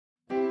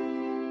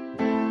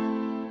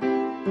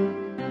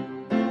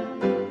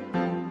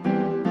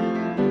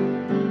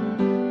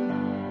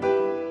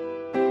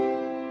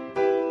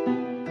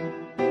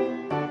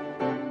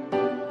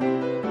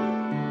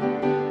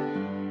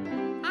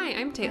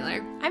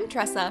I'm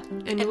Tressa.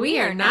 And we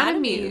are not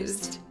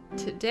amused.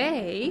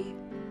 Today,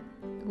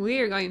 we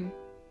are going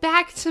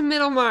back to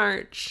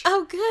Middlemarch.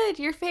 Oh, good.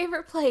 Your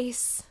favorite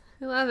place.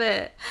 I love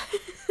it.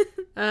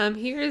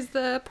 Here's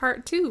the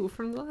part 2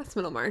 from the last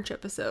Middlemarch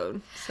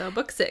episode. So,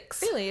 book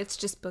 6. Really, it's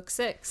just book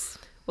 6.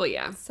 Well,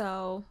 yeah.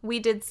 So, we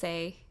did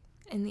say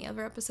in the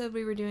other episode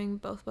we were doing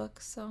both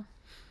books, so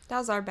that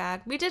was our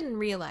bad. We didn't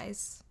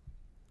realize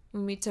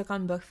when we took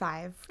on book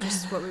 5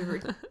 just what we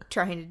were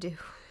trying to do.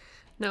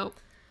 No,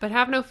 but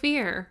have no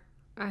fear.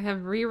 I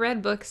have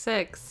reread book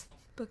 6.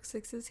 Book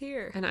 6 is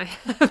here. And I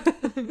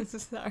have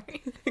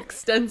Sorry.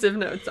 extensive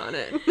notes on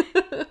it.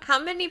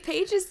 How many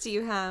pages do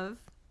you have?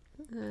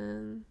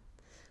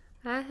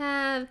 I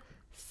have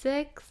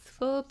 6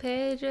 full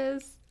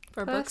pages.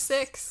 For book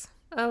 6.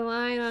 A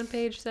line on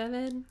page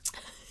 7.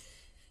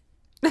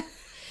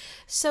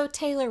 So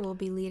Taylor will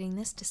be leading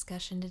this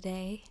discussion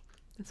today.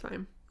 That's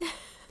fine.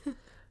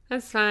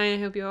 That's fine. I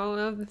hope you all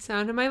love the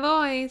sound of my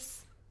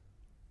voice.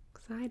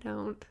 Because I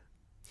don't.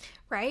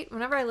 Right?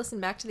 Whenever I listen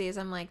back to these,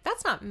 I'm like,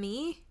 that's not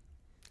me.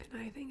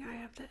 And I think I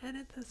have to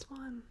edit this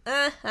one.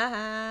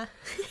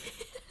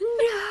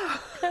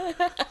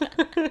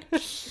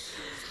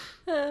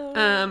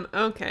 No.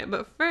 Okay,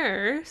 but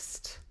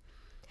first,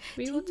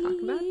 we will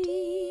talk about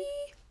tea.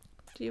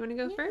 Do you want to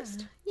go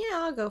first? Yeah,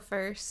 I'll go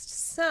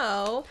first.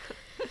 So,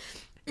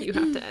 you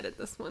have to edit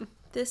this one.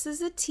 This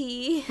is a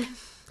tea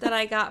that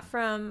I got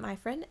from my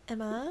friend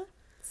Emma,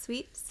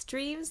 Sweet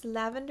Streams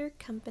Lavender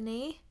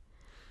Company.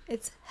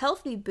 It's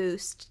Healthy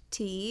Boost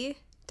tea,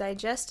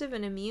 digestive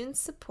and immune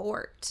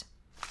support.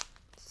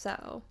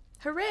 So,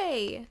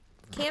 hooray!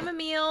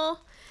 Chamomile,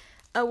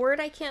 a word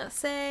I can't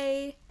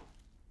say,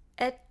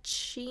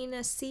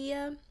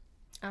 echinacea,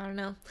 I don't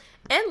know,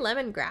 and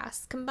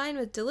lemongrass, combined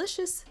with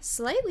delicious,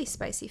 slightly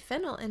spicy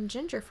fennel and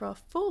ginger for a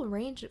full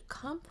range of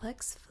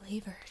complex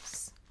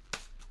flavors.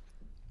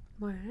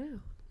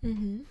 Wow.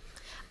 Mm-hmm.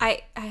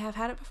 I have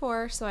had it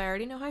before, so I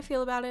already know how I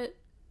feel about it,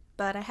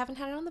 but I haven't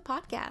had it on the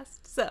podcast,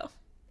 so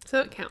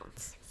it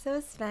counts. So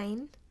it's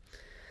fine.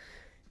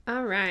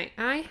 All right.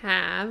 I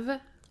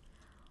have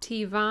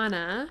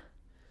Tivana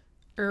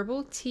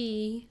herbal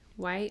tea,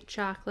 white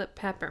chocolate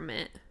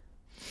peppermint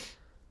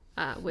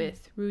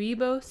with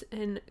rooibos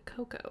and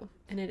cocoa,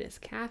 and it is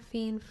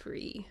caffeine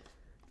free.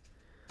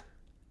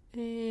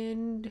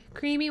 And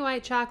creamy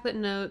white chocolate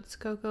notes,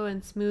 cocoa,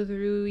 and smooth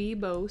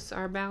rooibos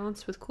are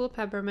balanced with cool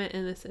peppermint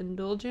in this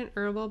indulgent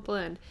herbal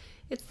blend.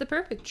 It's the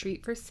perfect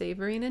treat for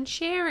savoring and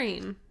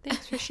sharing.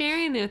 Thanks for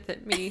sharing it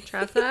with me,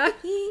 Tressa.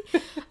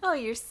 Oh,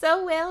 you're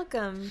so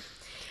welcome.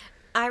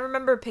 I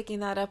remember picking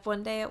that up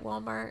one day at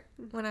Walmart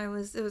when it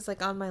was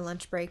like on my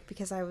lunch break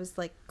because I was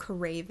like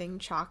craving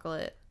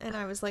chocolate. And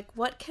I was like,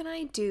 what can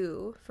I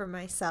do for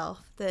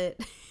myself that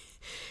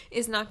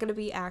is not going to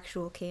be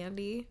actual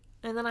candy?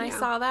 And then I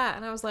saw that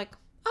and I was like,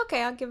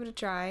 okay, I'll give it a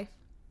try.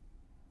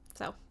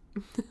 So,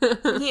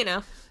 you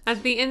know.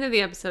 At the end of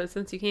the episode,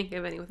 since you can't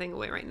give anything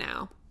away right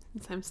now,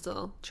 since I'm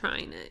still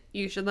trying it,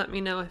 you should let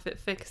me know if it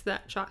fixed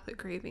that chocolate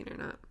craving or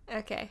not.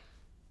 Okay.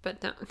 But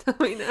don't tell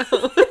me no.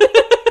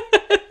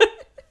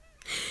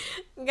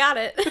 Got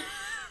it.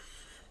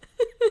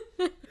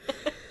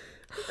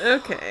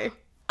 Okay.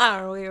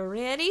 Are we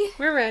ready?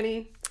 We're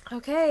ready.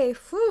 Okay.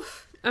 Whew.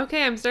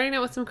 Okay, I'm starting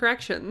out with some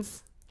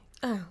corrections.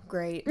 Oh,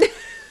 great.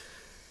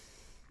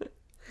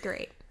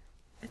 Great.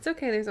 It's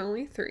okay, there's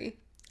only 3.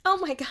 Oh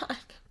my god.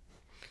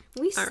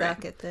 We All suck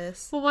right. at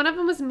this. Well, one of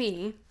them was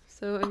me,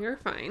 so you're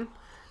fine.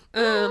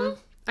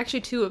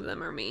 Actually, 2 of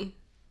them are me.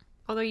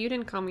 Although you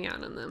didn't call me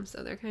out on them,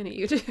 so they're kind of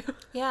you too.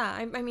 Yeah,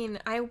 I mean,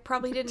 I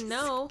probably didn't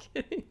know.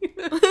 Kidding.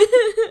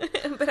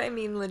 But I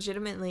mean,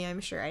 legitimately,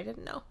 I'm sure I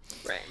didn't know.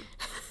 Right.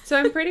 So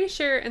I'm pretty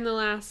sure in the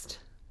last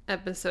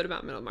episode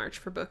about Middlemarch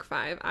for book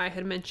 5, I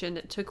had mentioned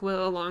it took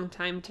Will a long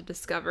time to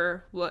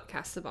discover what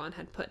Casaubon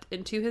had put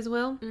into his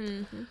will.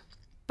 Mm-hmm.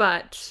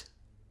 But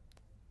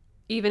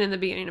even in the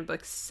beginning of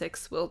book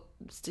 6, Will,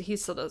 he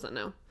still doesn't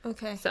know.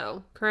 Okay.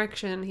 So,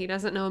 correction, he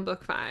doesn't know in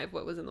book 5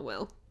 what was in the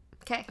will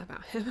Okay.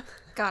 about him.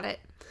 Got it.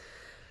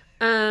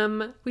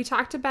 We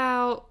talked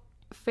about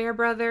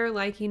Fairbrother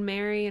liking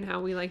Mary and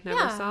how we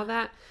never saw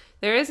that.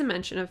 There is a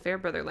mention of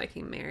Fairbrother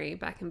liking Mary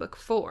back in book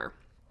 4.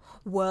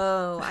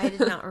 Whoa, I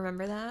did not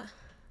remember that.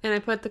 And I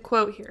put the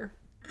quote here.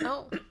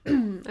 Oh.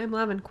 I'm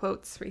loving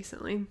quotes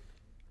recently.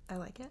 I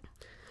like it.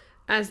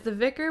 As the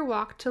vicar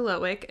walked to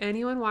Lowick,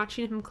 anyone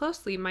watching him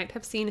closely might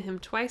have seen him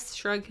twice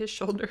shrug his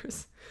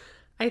shoulders.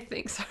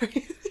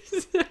 Sorry.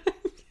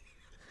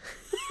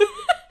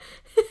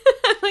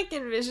 I'm like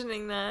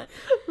envisioning that.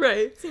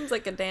 Right. Seems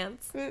like a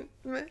dance.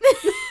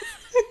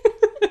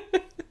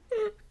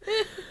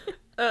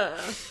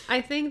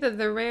 I think that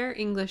the rare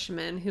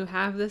Englishmen who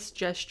have this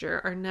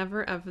gesture are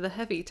never of the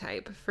heavy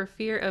type. For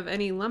fear of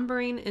any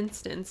lumbering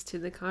instance to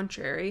the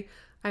contrary,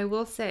 I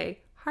will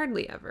say,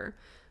 hardly ever.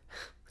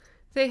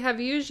 They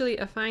have usually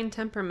a fine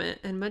temperament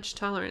and much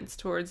tolerance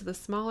towards the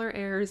smaller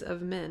errors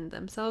of men,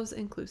 themselves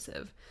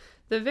inclusive.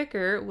 The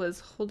vicar was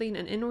holding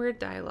an inward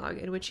dialogue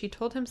in which he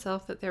told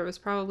himself that there was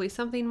probably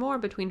something more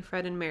between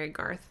Fred and Mary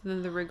Garth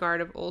than the regard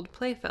of old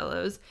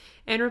playfellows,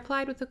 and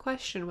replied with the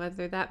question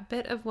whether that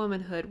bit of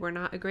womanhood were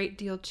not a great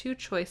deal too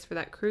choice for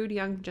that crude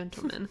young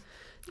gentleman.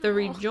 The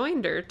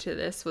rejoinder to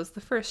this was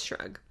the first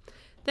shrug.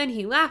 Then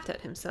he laughed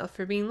at himself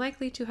for being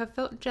likely to have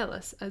felt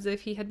jealous, as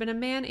if he had been a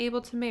man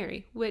able to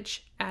marry,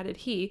 which, added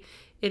he,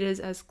 it is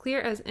as clear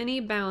as any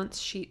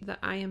balance sheet that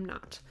I am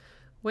not.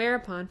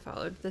 Whereupon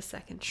followed the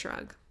second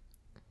shrug.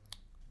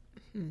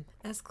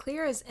 As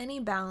clear as any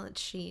balance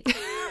sheet.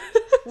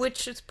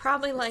 Which is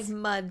probably like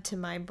mud to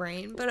my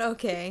brain, but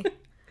okay.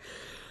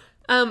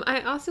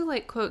 I also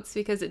like quotes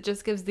because it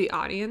just gives the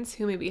audience,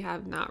 who maybe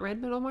have not read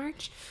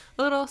Middlemarch,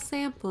 a little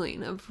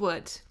sampling of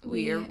what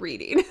we are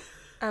reading.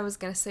 I was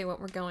going to say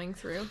what we're going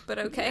through, but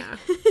okay. Yeah.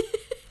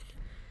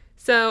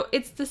 So,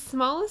 it's the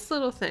smallest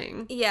little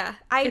thing. Yeah,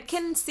 I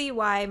can see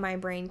why my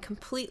brain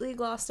completely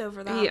glossed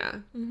over that. Yeah.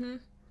 Mm-hmm.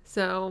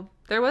 So,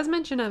 there was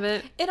mention of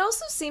it. It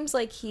also seems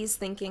like he's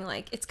thinking,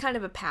 like, it's kind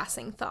of a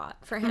passing thought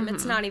for him. Mm-hmm.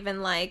 It's not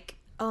even like,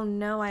 oh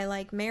no, I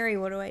like Mary,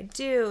 what do I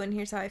do? And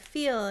here's how I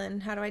feel,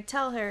 and how do I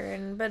tell her?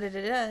 And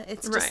ba-da-da-da.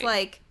 It's just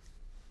like,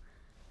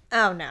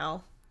 oh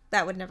no,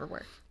 that would never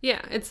work.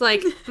 Yeah, it's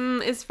like,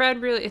 is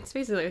Fred really, it's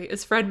basically,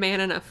 is Fred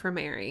man enough for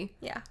Mary?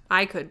 Yeah.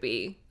 I could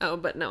be. Oh,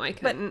 but no, I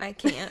couldn't. But I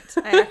can't.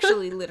 I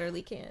actually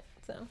literally can't,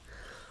 so.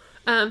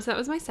 So that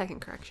was my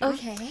second correction.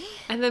 Okay.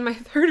 And then my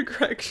third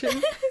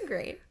correction.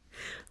 Great.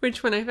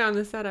 Which, when I found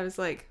this out, I was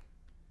like,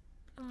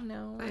 oh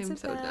no, I'm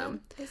so dumb.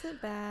 Is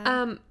it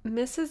bad?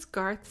 Mrs.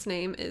 Garth's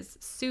name is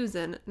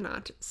Susan,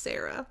 not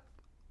Sarah.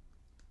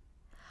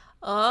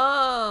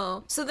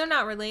 Oh, so they're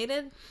not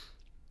related?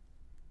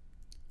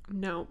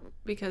 No,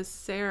 because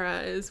Sarah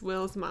is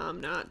Will's mom,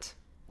 not.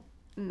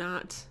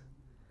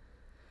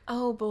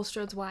 Oh,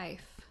 Bulstrode's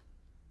wife.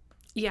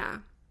 Yeah.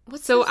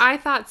 I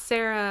thought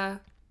Sarah.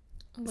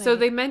 Wait. So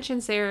they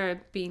mentioned Sarah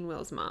being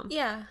Will's mom.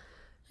 Yeah.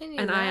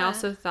 I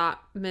also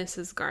thought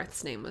Mrs.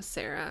 Garth's name was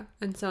Sarah.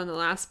 And so in the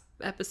last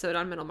episode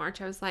on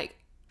Middlemarch, I was like,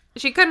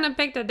 she couldn't have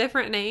picked a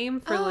different name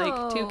for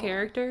like two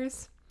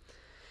characters.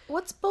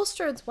 What's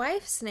Bulstrode's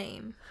wife's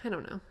name? I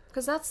don't know.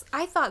 Because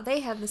I thought they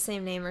had the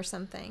same name or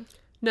something.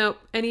 Nope.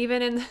 And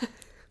even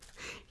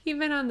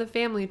even on the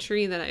family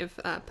tree that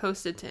I've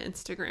posted to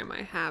Instagram,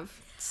 I have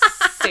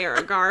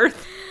Sarah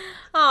Garth.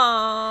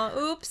 Aw,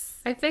 oops.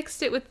 I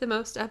fixed it with the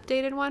most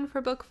updated one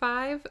for book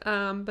 5,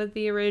 but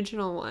the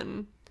original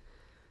one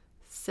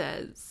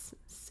says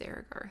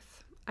Sarah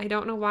Garth. I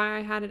don't know why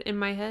I had it in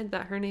my head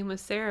that her name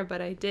was Sarah, but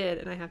I did,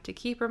 and I have to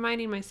keep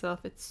reminding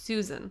myself it's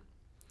Susan.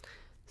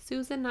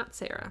 Susan, not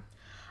Sarah.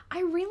 I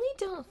really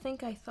don't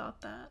think I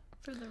thought that,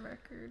 for the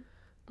record.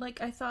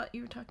 Like, I thought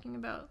you were talking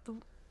about the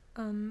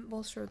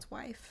Bulstrode's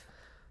wife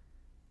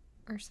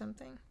or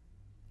something.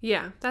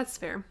 Yeah, that's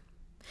fair.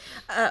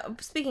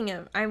 Speaking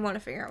of, I want to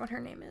figure out what her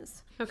name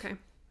is. Okay.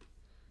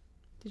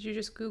 Did you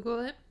just Google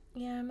it?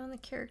 Yeah, I'm on the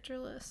character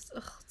list.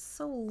 Ugh, it's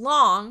so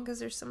long because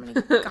there's so many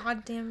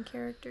goddamn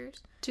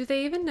characters. Do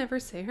they even never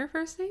say her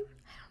first name?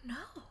 I don't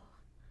know.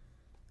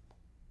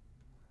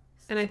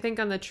 And I think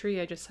on the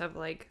tree I just have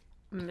like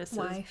Mrs.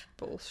 Wife.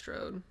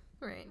 Bulstrode.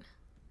 Right.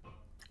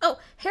 Oh,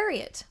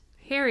 Harriet.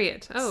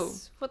 Harriet. Oh.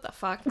 What the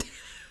fuck?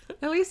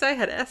 At least I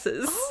had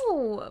S's.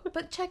 Oh,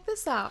 but check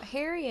this out.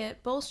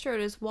 Harriet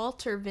Bulstrode is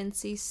Walter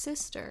Vincey's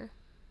sister.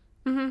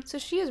 Mm-hmm. So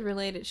she is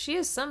related. She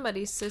is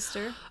somebody's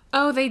sister.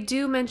 Oh, they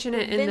do mention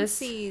it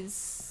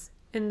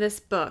in this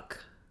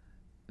book.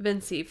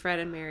 Vincey, Fred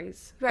and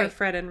Mary's. Right. Or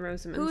Fred and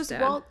Rosamund's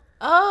dad.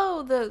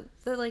 Oh, the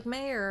like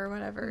mayor or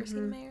whatever. Mm-hmm. Is he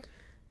the mayor?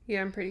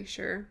 Yeah, I'm pretty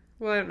sure.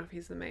 Well, I don't know if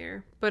he's the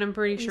mayor, but I'm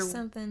pretty sure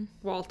something.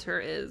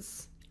 Walter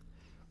is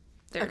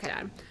their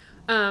dad.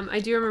 I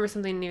do remember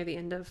something near the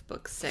end of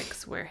book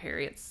 6 where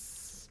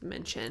Harriet's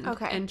mentioned.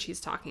 Okay. And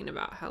she's talking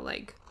about how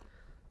like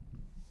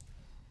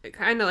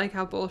kind of like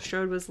how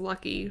Bulstrode was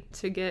lucky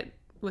to get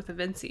with a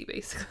Vincey,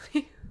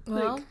 basically.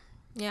 Well, like,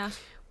 yeah.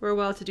 We're a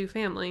well-to-do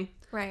family.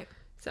 Right.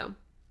 So,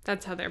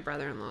 that's how they're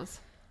brother-in-laws.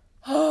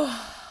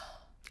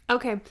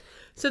 Okay,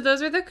 so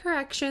those are the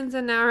corrections,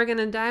 and now we're going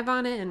to dive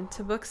on in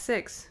to book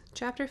 6,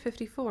 chapter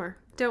 54.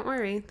 Don't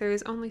worry, there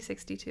is only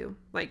 62.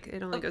 Like,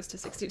 it only goes to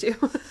 62.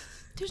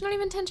 There's not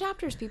even 10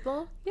 chapters,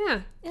 people.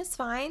 Yeah. It's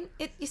fine.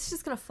 It's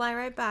just going to fly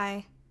right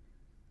by.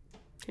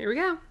 Here we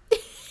go.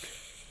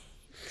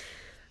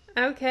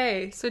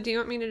 Okay, so do you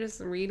want me to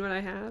just read what I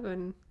have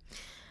and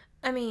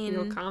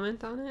you'll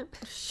comment on it?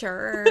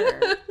 Sure.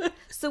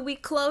 So we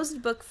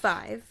closed book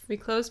 5. We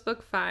closed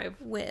book 5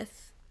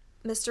 with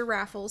Mr.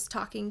 Raffles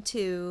talking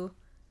to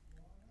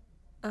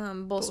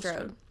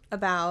Bulstrode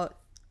about,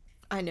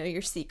 I know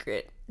your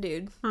secret,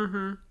 dude.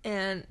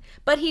 Mm-hmm.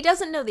 But he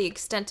doesn't know the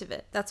extent of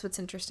it. That's what's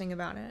interesting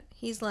about it.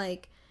 He's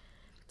like,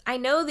 I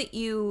know that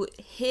you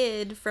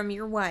hid from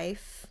your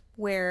wife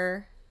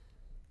where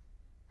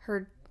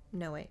her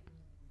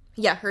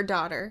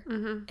daughter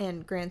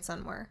and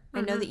grandson were.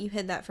 I know that you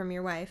hid that from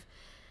your wife.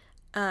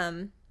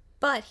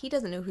 But he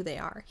doesn't know who they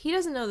are. He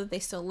doesn't know that they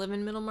still live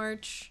in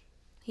Middlemarch.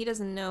 He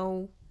doesn't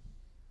know.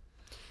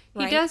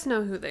 Right? He does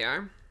know who they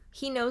are.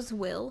 He knows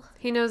Will.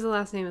 He knows the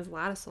last name is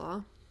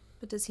Ladislaw.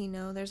 But does he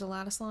know there's a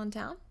Ladislaw in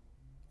town?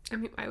 I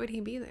mean, why would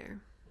he be there?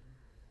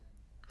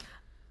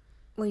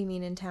 What do you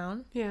mean in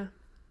town? Yeah.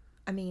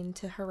 I mean,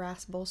 to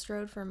harass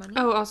Bulstrode for money?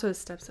 Oh, also his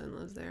stepson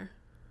lives there.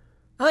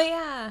 Oh,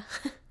 yeah.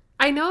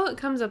 I know it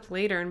comes up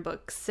later in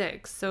book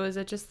 6, so is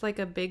it just like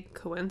a big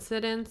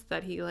coincidence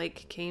that he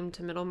like came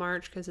to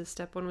Middlemarch because his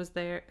stepson was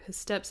there,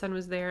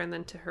 and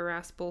then to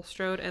harass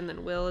Bulstrode, and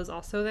then Will is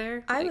also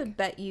there? I would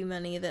bet you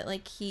money that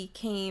like he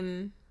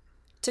came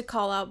to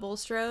call out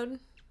Bulstrode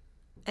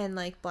and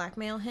like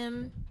blackmail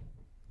him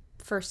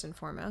first and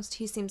foremost.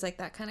 He seems like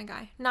that kind of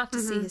guy, not to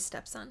see his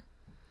stepson.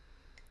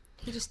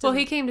 He just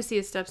he came to see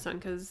his stepson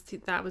because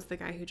that was the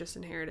guy who just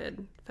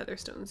inherited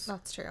Featherstone's.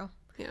 That's true.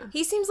 Yeah.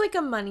 He seems like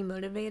a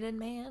money-motivated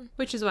man.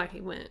 Which is why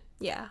he went.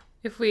 Yeah.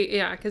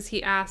 Because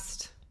he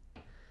asked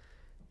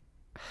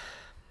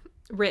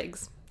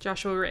Riggs,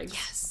 Joshua Riggs.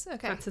 Yes,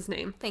 okay. That's his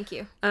name. Thank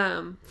you.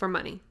 For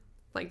money.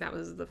 Like, that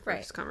was the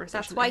first conversation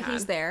That's why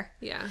he's there.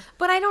 Yeah.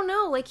 But I don't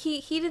know, like,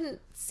 he didn't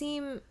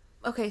seem...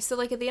 Okay, so,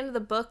 like, at the end of the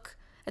book,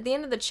 at the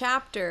end of the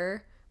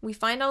chapter, we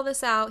find all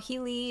this out, he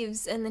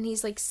leaves, and then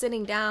he's, like,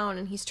 sitting down,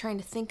 and he's trying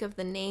to think of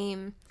the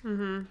name...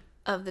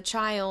 of the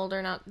child,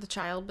 or not the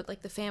child, but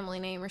like the family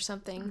name or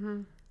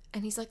something.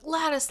 And he's like,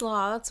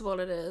 Ladislaw, that's what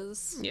it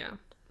is. Yeah.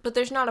 But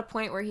there's not a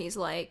point where he's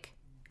like,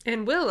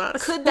 and Will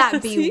Ladislaw. Could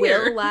that be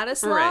Will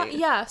Ladislaw? Right.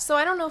 Yeah, so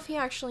I don't know if he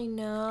actually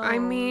knows. I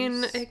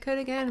mean, it could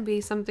again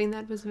be something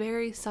that was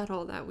very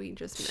subtle that we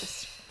just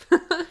missed.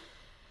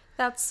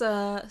 That's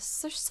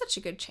there's such a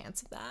good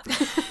chance of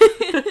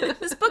that.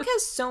 This book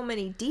has so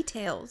many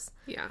details.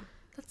 Yeah.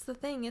 That's the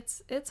thing.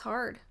 It's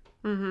hard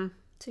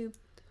to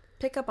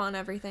pick up on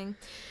everything.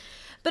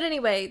 But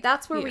anyway,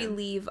 that's where we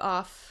leave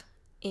off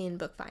in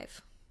book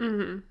 5.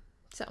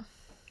 So.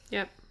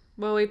 Yep.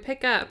 Well, we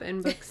pick up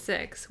in book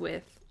 6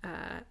 with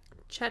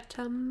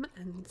Chetam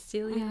and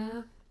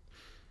Celia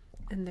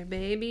and their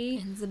baby.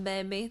 And the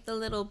baby, the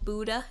little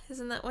Buddha.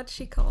 Isn't that what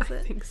she calls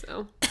it? I think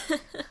so.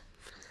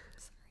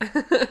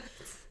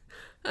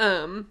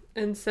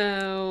 And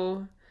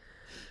so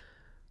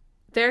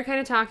they're kind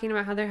of talking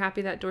about how they're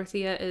happy that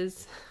Dorothea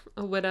is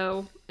a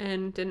widow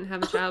and didn't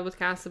have a child with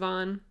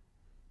Casaubon.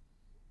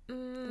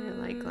 They're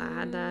like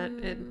glad that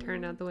it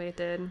turned out the way it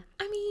did.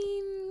 I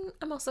mean,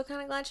 I'm also kind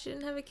of glad she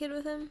didn't have a kid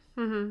with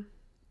him.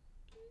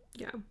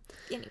 Yeah.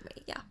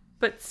 Anyway, yeah.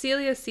 But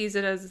Celia sees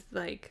it as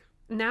like,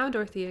 now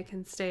Dorothea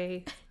can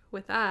stay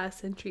with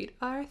us and treat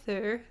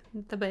Arthur,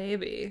 the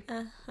baby,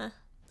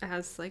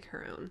 as like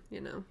her own, you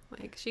know?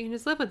 Like, she can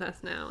just live with us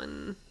now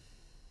and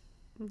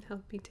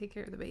help me take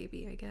care of the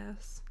baby, I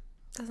guess.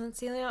 Doesn't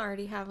Celia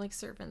already have like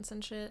servants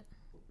and shit?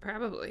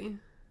 Probably.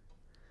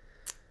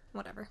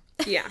 Whatever.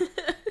 Yeah.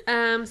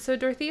 So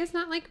Dorothea's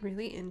not like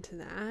really into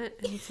that,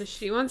 and so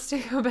she wants to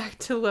go back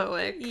to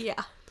Lowick.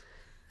 Yeah.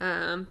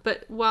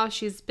 But while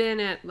she's been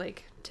at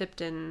like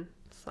Tipton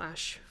 /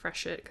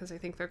 Freshet, because I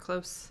think they're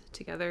close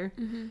together,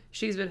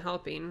 she's been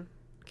helping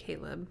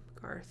Caleb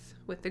Garth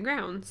with the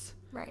grounds.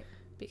 Right.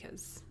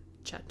 Because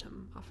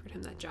Chetam offered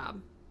him that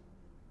job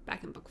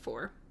back in book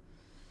 4.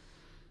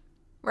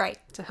 Right.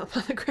 To help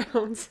on the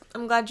grounds.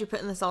 I'm glad you're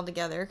putting this all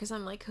together, because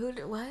I'm like, who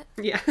did what?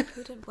 Yeah.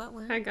 Who did what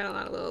when? I got a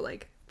lot of little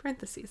like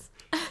parentheses.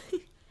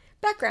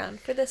 Background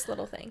for this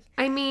little thing.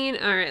 I mean,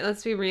 all right,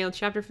 let's be real.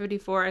 Chapter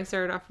 54, I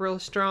started off real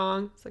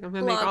strong. It's like, I'm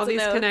going to make all these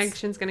notes.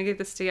 connections, going to get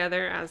this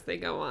together. As they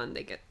go on,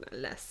 they get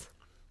less.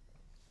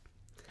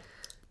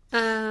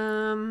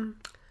 Oh,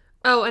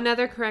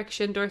 another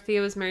correction.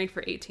 Dorothea was married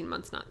for 18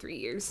 months, not 3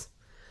 years.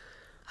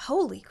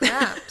 Holy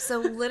crap. So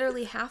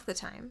literally half the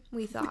time,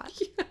 we thought.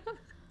 Yeah.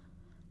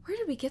 Where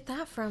did we get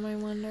that from, I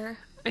wonder?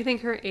 I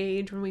think her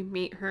age when we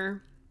meet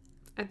her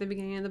at the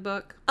beginning of the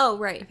book. Oh,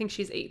 right. I think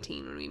she's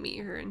 18 when we meet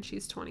her, and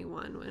she's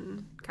 21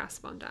 when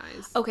Casaubon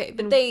dies. Okay,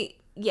 but she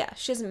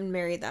hasn't been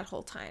married that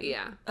whole time.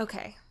 Yeah.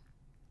 Okay.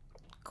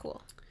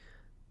 Cool.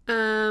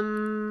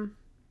 Then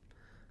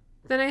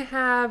I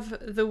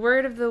have the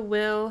word of the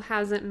will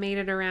hasn't made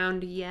it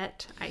around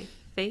yet, I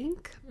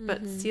think.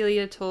 But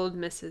Celia told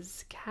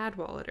Mrs.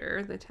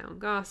 Cadwallader, the town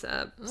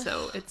gossip,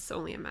 so it's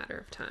only a matter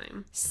of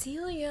time.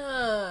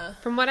 Celia!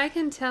 From what I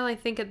can tell, I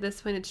think at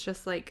this point it's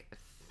just like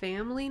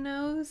family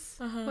knows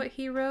what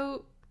he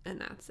wrote,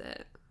 and that's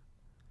it.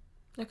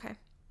 Okay.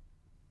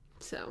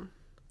 So.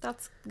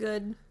 That's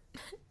good.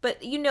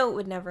 But you know it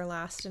would never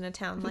last in a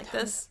town like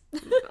this.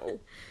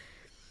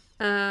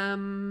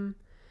 No.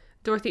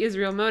 Dorothea's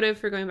real motive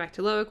for going back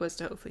to Lowick was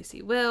to hopefully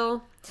see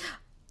Will.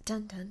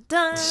 Dun dun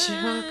dun.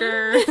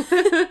 Shocker.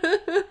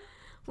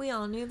 We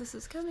all knew this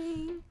was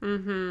coming.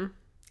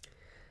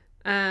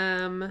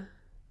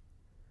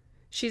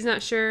 She's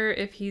not sure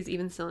if he's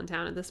even still in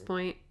town at this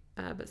point,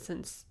 but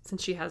since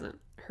she hasn't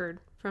heard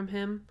from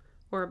him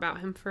or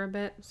about him for a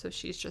bit, so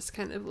she's just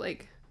kind of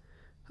like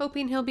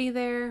hoping he'll be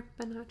there,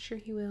 but not sure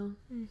he will.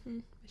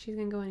 But she's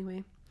gonna go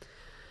anyway.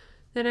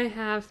 Then I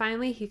have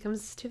finally he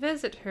comes to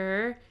visit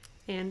her,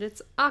 and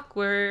it's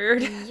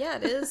awkward. Yeah,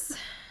 it is.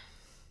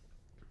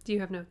 Do you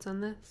have notes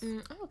on this?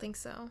 I don't think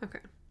so. Okay.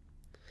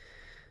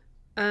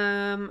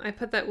 I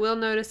put that Will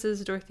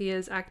notices Dorothea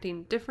is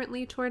acting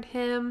differently toward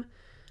him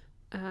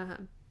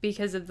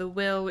because of the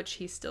will, which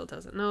he still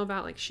doesn't know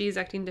about. Like, she's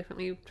acting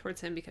differently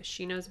towards him because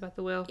she knows about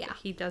the will, but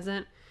he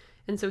doesn't.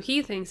 And so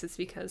he thinks it's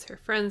because her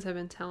friends have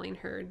been telling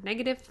her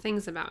negative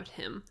things about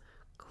him.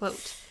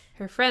 Quote,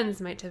 her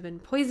friends might have been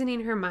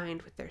poisoning her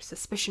mind with their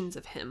suspicions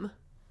of him,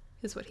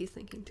 is what he's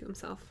thinking to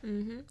himself.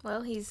 Mm-hmm.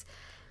 Well, he's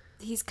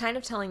kind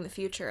of telling the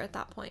future at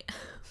that point.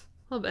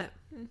 A little bit.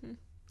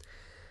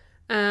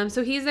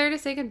 So he's there to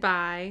say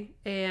goodbye,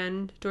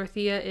 and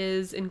Dorothea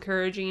is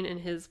encouraging in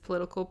his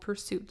political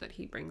pursuit that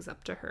he brings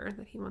up to her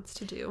that he wants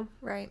to do.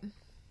 Right.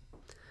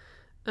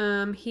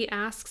 He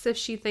asks if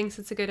she thinks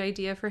it's a good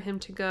idea for him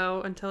to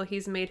go until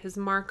he's made his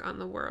mark on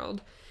the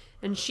world,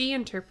 and she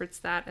interprets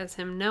that as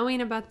him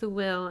knowing about the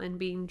will and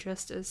being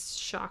just as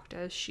shocked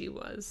as she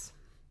was.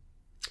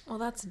 Well,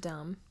 that's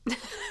dumb.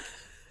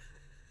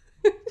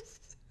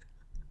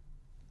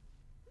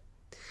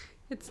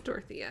 It's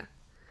Dorothea.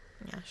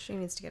 Yeah, she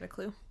needs to get a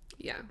clue.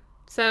 Yeah.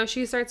 So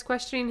she starts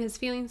questioning his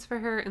feelings for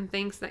her and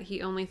thinks that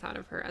he only thought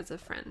of her as a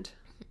friend.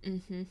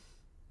 Mm-hmm.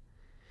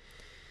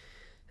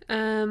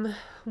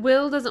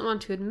 Will doesn't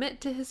want to admit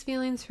to his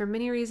feelings for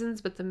many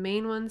reasons, but the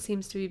main one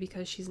seems to be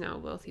because she's now a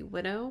wealthy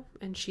widow,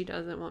 and she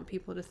doesn't want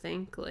people to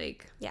think,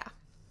 like, yeah,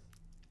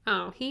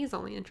 oh, he's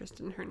only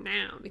interested in her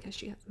now because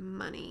she has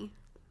money.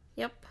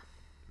 Yep.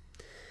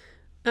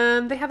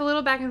 They have a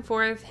little back and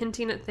forth,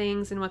 hinting at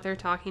things and what they're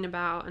talking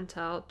about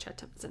until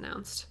Chetham's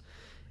announced.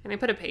 And I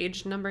put a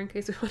page number in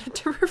case we wanted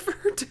to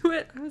refer to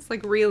it. I was,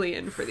 like, really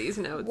in for these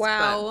notes.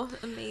 Wow.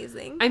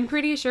 Amazing. I'm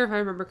pretty sure, if I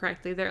remember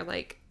correctly, they're,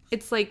 like,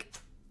 it's, like,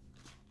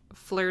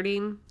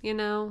 flirting, you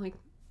know?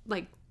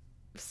 Like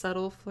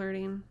subtle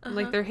flirting.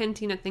 Like, they're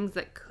hinting at things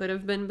that could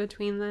have been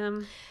between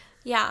them.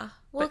 Yeah.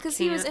 Well, because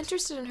he was can't.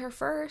 interested in her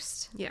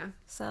first. Yeah.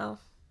 So.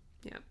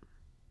 Yeah.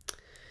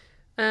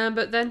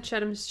 But then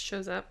Chettam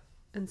shows up.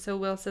 And so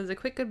Will says a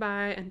quick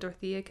goodbye, and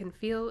Dorothea can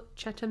feel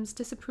Chetham's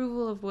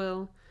disapproval of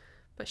Will,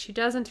 but she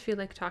doesn't feel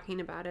like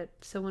talking about it.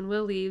 So when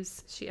Will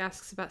leaves, she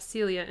asks about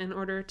Celia in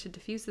order to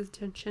diffuse the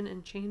tension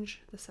and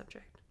change the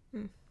subject.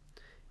 And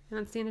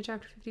that's the end of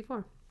chapter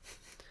 54.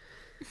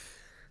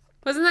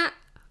 Wasn't that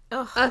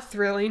a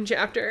thrilling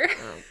chapter?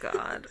 Oh,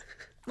 God.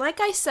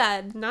 Like I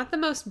said. Not the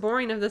most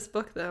boring of this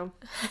book, though.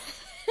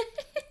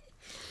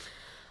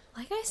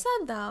 Like I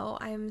said, though,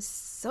 I'm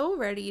so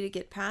ready to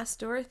get past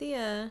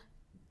Dorothea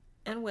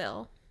and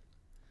Will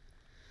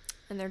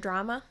and their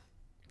drama.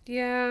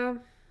 Yeah.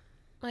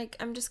 Like,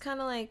 I'm just kind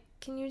of like,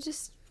 can you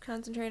just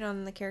concentrate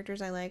on the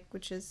characters I like,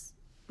 which is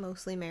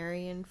mostly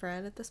Mary and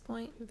Fred at this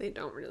point? They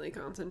don't really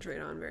concentrate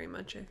on very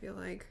much, I feel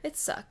like. It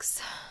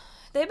sucks.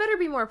 They better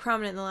be more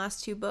prominent in the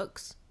last 2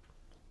 books.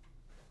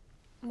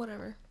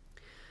 Whatever.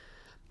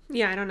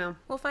 Yeah, I don't know.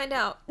 We'll find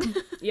out.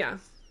 Yeah.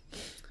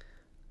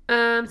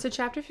 So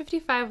chapter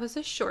 55 was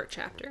a short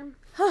chapter.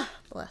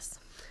 Bless.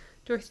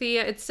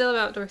 Dorothea, it's still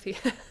about Dorothea.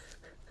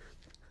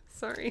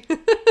 Sorry.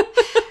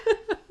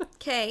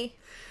 Okay.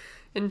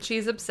 And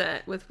she's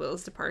upset with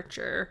Will's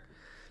departure.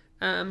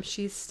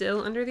 She's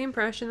still under the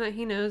impression that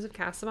he knows of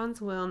Casaubon's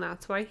will, and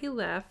that's why he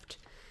left.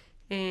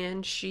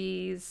 And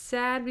she's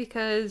sad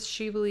because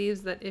she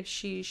believes that if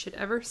she should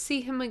ever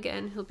see him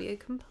again, he'll be a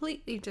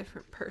completely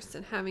different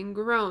person, having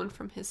grown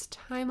from his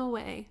time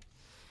away.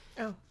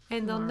 Oh.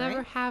 And they'll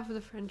never have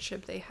the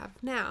friendship they have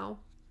now,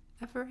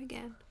 ever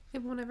again.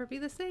 It won't ever be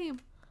the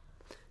same.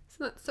 Isn't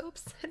that so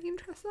upsetting,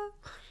 Tressa?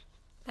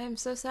 I'm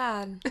so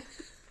sad.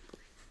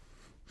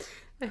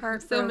 I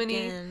have so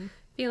many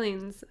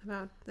feelings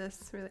about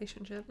this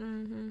relationship.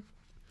 Mm-hmm.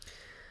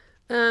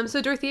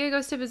 So Dorothea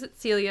goes to visit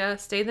Celia,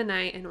 stay the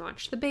night, and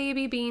watch the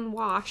baby being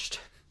washed.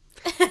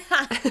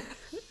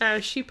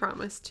 As she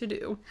promised to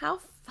do.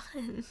 How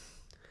fun.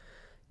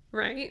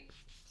 Right?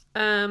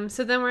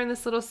 So then we're in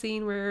this little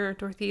scene where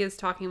Dorothea is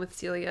talking with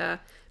Celia,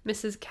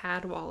 Mrs.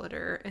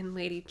 Cadwallader, and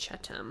Lady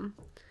Chettam.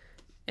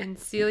 And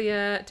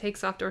Celia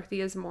takes off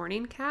Dorothea's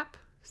mourning cap,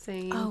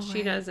 saying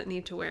she doesn't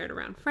need to wear it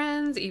around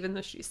friends, even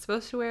though she's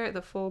supposed to wear it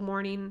the full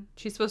mourning.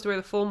 She's supposed to wear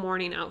the full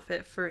mourning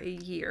outfit for a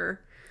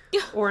year,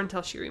 or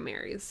until she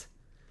remarries.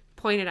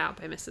 Pointed out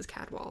by Mrs.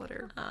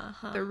 Cadwallader.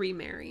 The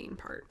remarrying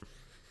part.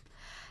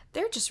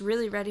 They're just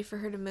really ready for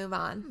her to move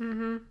on.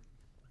 Mm-hmm.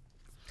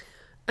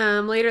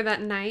 Later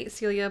that night,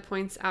 Celia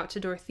points out to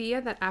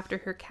Dorothea that after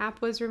her cap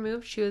was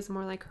removed, she was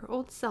more like her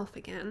old self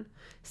again,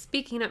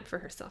 speaking up for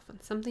herself when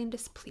something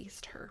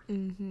displeased her.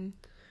 Mm-hmm.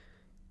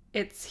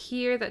 It's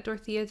here that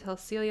Dorothea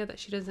tells Celia that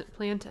she doesn't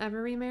plan to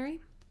ever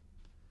remarry.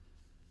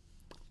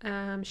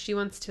 She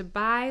wants to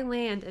buy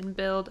land and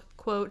build,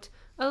 quote,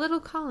 a little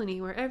colony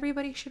where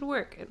everybody should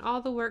work and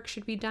all the work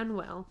should be done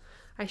well.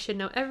 I should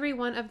know every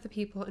one of the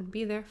people and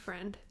be their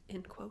friend,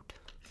 end quote.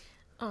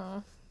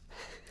 Aw.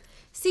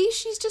 See,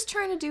 she's just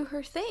trying to do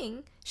her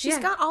thing. She's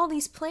got all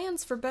these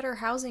plans for better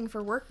housing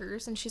for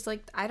workers, and she's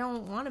like, I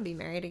don't want to be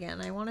married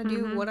again. I want to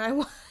do what I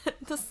want.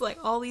 This is like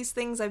all these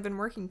things I've been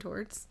working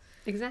towards.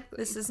 Exactly.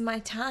 This is my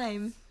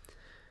time.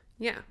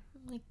 Yeah.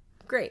 Like,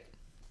 great.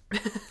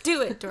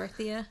 Do it,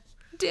 Dorothea.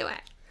 Do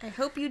it. I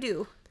hope you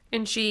do.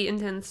 And she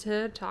intends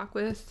to talk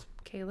with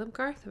Caleb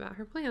Garth about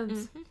her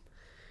plans.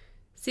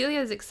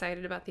 Celia is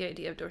excited about the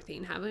idea of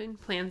Dorothea having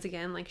plans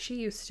again like she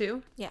used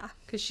to. Yeah.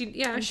 Because she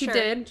sure.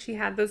 did. She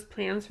had those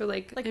plans for,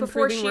 like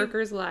before improving she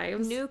workers'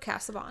 lives. Knew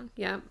Casaubon.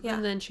 Yeah.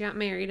 And then she got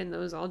married and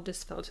those all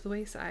just fell to the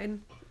wayside.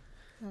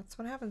 That's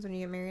what happens when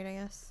you get married, I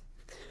guess.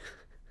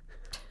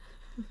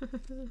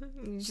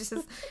 You just,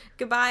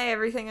 goodbye,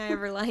 everything I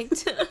ever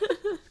liked.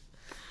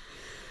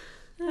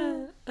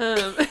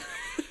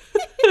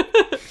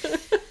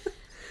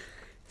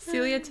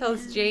 Celia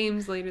tells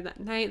James later that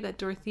night that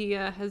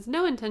Dorothea has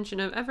no intention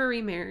of ever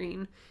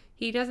remarrying.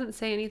 He doesn't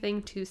say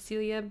anything to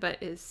Celia,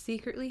 but is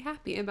secretly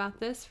happy about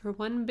this for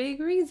one big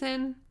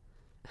reason,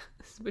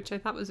 which I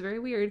thought was very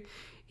weird.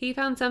 He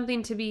found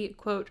something to be,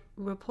 quote,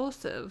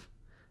 repulsive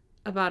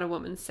about a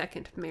woman's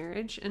second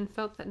marriage, and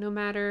felt that no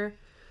matter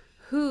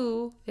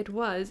who it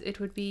was, it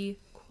would be,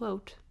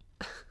 quote,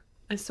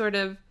 a sort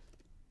of,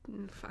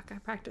 I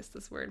practiced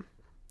this word.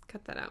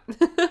 Cut that out.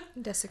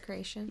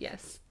 Desecration.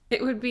 Yes.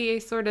 It would be a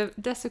sort of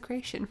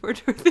desecration for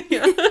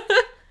Dorothea.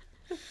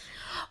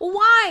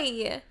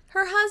 Why?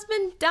 Her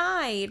husband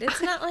died.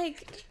 It's not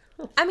like...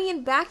 I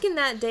mean, back in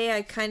that day,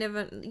 I kind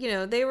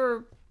of... they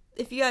were...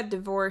 If you got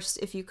divorced,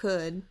 if you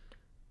could,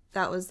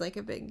 that was like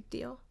a big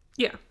deal.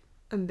 Yeah.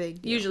 A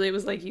big deal. Usually it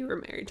was like you were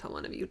married till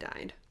one of you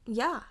died.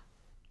 Yeah.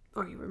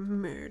 Or you were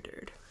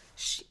murdered.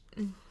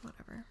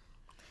 Whatever.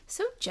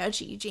 So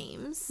judgy,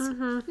 James.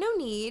 Mm-hmm. No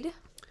need.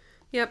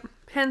 Yep.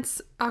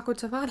 Hence, Aqua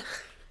Tavana.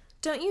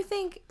 Don't you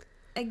think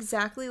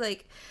exactly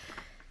like...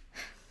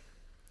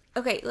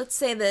 Okay, let's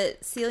say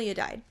that Celia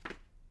died.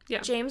 Yeah.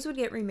 James would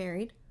get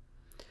remarried.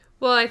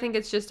 Well, I think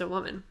it's just a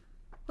woman.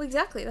 Well,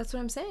 exactly. That's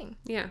what I'm saying.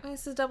 Yeah.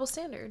 This is double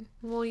standard.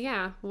 Well,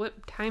 yeah.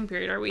 What time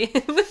period are we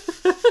in?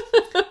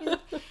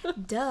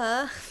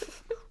 Duh.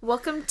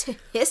 Welcome to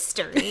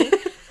history.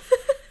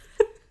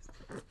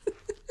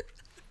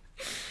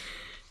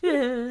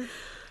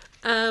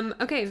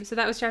 Okay, so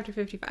that was chapter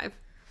 55.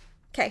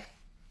 Okay.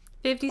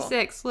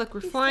 56. Cool. Look,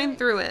 we're flying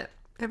through it.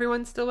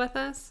 Everyone still with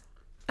us?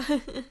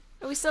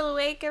 Are we still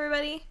awake,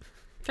 everybody?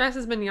 Tress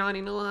has been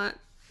yawning a lot.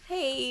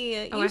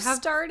 Hey, you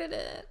started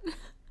it.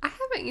 I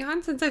haven't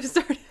yawned since I've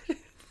started.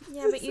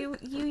 Yeah, but you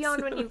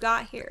yawned when you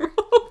got here.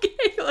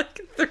 Okay,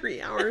 like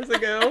 3 hours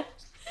ago.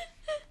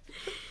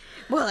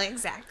 Well,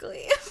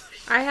 exactly.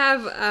 I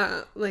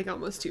have like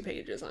almost 2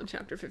 pages on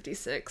chapter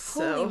 56.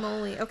 So Holy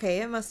moly.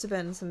 Okay, it must have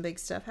been some big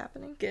stuff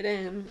happening. get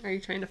in. Are you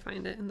trying to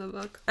find it in the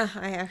book?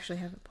 I actually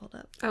have it pulled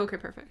up. Oh, okay,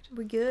 perfect.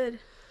 We're good.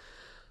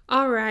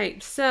 All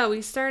right, so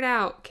we start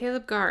out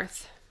Caleb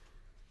Garth.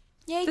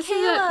 Yay, This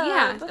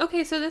Caleb! is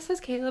okay, so this has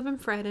Caleb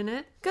and Fred in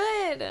it.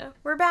 Good.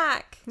 We're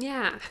back.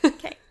 Yeah.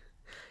 Okay.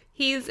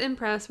 He's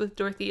impressed with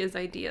Dorothea's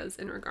ideas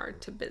in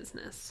regard to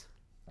business.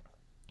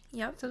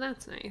 Yep. So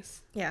that's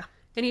nice. Yeah.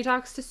 And he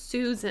talks to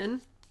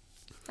Susan,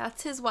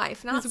 That's his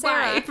wife, not his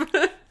Sarah.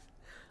 wife,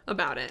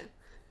 about it.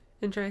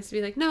 And tries to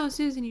be like, no,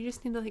 Susan, you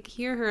just need to like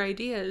hear her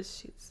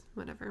ideas. She's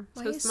whatever.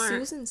 Why so is smart.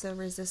 Susan so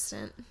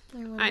resistant?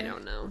 I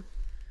don't know.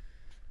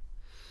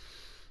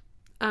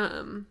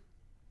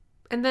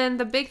 And then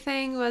the big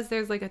thing was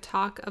there's like a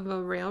talk of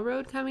a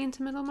railroad coming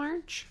to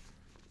Middlemarch.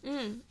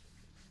 And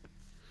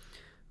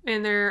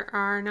there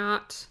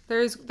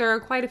are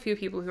quite a few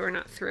people who are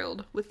not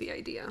thrilled with the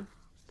idea.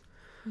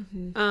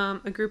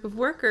 A group of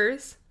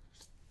workers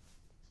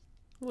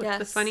with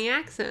the funny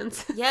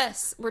accents.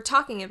 Yes, we're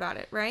talking about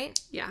it, right?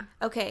 Yeah.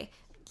 Okay,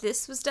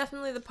 this was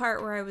definitely the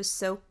part where I was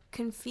so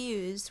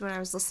confused when I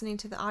was listening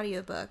to the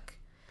audiobook.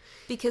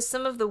 Because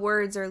some of the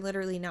words are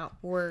literally not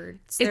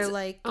words. They're It's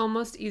like...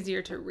 almost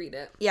easier to read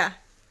it. Yeah.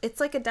 It's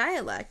like a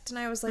dialect. And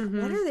I was like,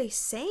 what are they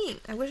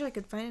saying? I wish I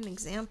could find an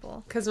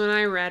example. Because when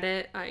I read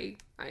it, I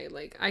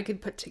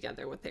could put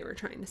together what they were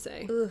trying to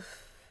say.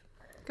 Oof.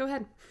 Go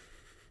ahead.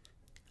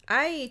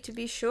 Aye, to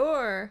be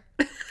sure.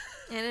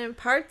 And in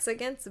parts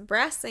against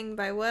Brassing,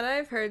 by what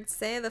I've heard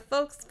say, the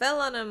folks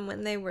fell on 'em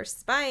when they were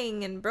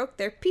spying and broke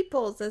their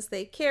peepholes as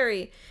they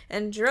carry,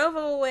 and drove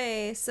 'em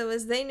away, so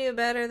as they knew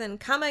better than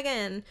come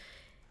again.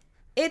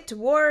 It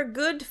wore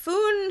good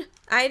foon,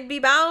 I'd be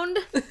bound.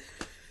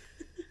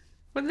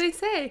 What did they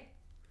say?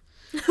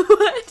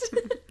 What?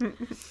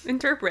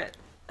 Interpret.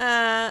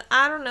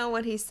 I don't know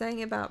what he's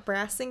saying about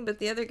Brassing, but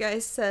the other guy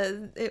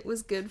said it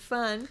was good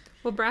fun.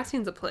 Well,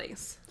 Brassing's a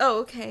place. Oh,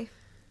 okay.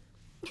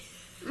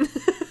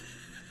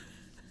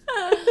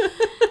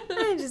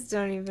 I just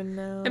don't even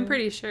know. I'm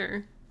pretty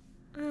sure.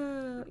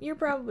 You're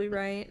probably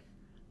right.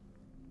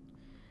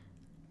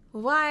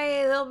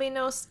 Why, there'll be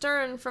no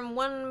stirring from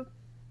one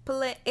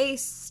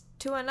place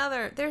to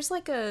another. There's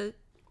like a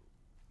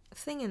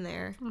thing in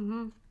there.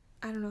 Mm-hmm.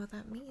 I don't know what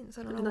that means.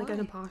 I don't know Like why.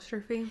 an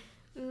apostrophe?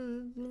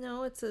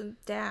 No, it's a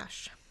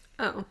dash.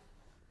 Oh.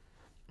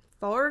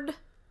 Ford.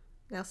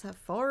 They also have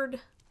Ford.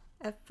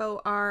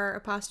 F-O-R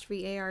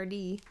apostrophe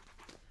A-R-D.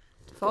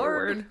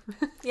 Ford.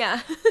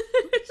 Yeah.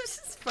 It's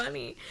just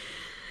funny.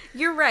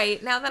 You're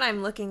right. Now that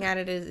I'm looking at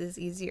it, it is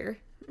easier.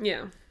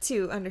 Yeah.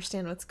 to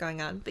understand what's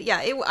going on. But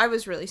yeah, I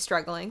was really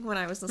struggling when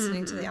I was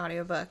listening to the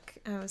audiobook.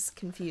 I was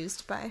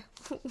confused by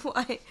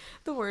why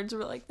the words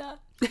were like that.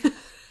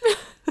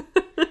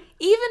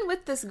 Even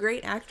with this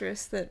great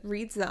actress that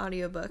reads the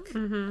audiobook,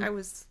 I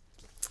was...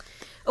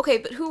 Okay,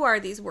 but who are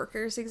these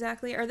workers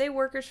exactly? Are they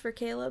workers for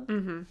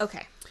Caleb?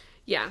 Okay.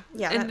 Yeah.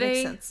 Yeah, and that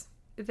makes sense.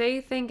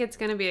 They think it's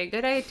going to be a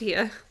good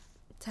idea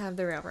To have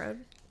the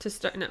railroad. to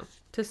start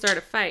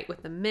a fight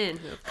with the men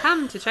who have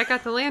come to check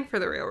out the land for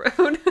the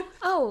railroad.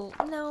 Oh,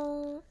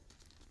 no.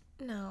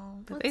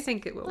 No. But they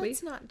think it will be.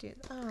 Let's not do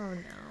that. Oh,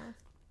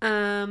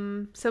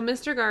 no. So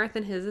Mr. Garth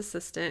and his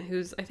assistant,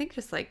 who's I think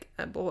just like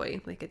a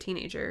boy, like a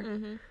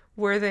teenager,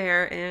 were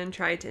there and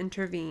tried to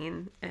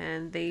intervene,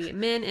 and the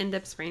men end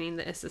up spraining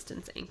the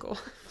assistant's ankle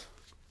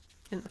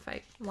in the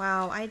fight.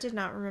 Wow, I did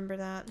not remember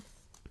that.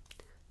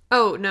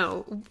 Oh,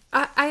 no.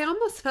 I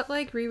almost felt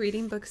like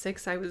rereading book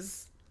 6, I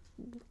was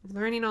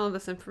learning all of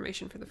this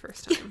information for the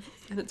first time.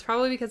 And it's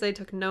probably because I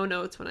took no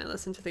notes when I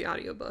listened to the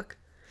audiobook.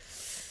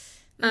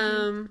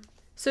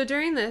 So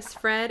during this,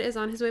 Fred is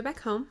on his way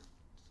back home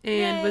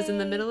and was in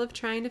the middle of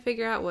trying to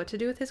figure out what to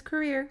do with his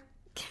career.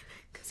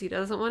 Because he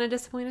doesn't want to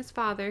disappoint his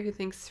father, who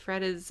thinks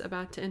Fred is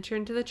about to enter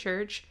into the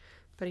church.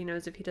 But he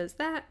knows if he does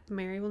that,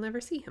 Mary will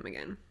never see him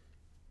again.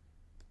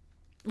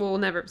 We'll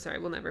never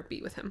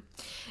be with him.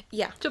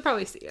 Yeah. She'll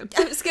probably see him.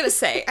 I was going to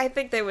say, I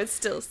think they would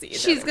still see each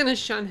She's other. going to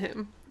shun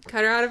him.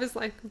 Cut her out of his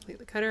life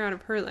completely. Cut her out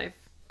of her life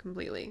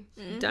completely.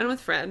 Done with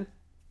Fred.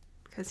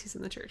 Because he's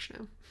in the church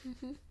now.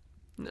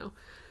 No.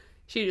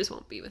 She just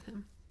won't be with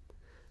him.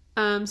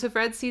 So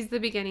Fred sees the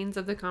beginnings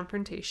of the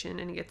confrontation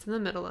and gets in the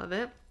middle of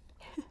it.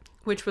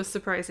 Which was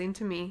surprising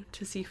to me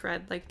to see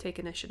Fred, like, take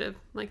initiative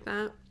like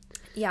that.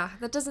 Yeah,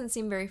 that doesn't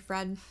seem very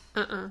Fred.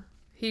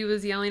 He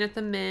was yelling at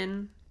the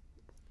men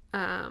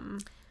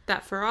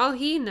that for all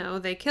he know,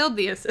 they killed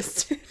the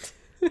assistant.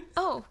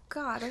 Oh,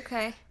 God,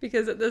 okay.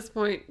 Because at this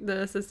point,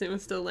 the assistant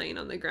was still laying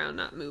on the ground,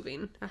 not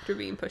moving, after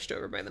being pushed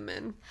over by the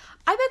men.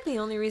 I bet the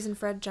only reason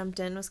Fred jumped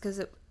in was because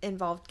it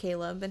involved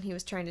Caleb, and he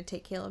was trying to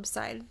take Caleb's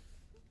side.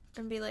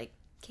 And be like,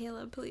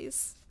 Caleb,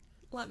 please,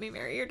 let me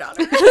marry your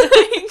daughter.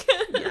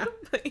 Yeah.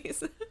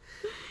 Please.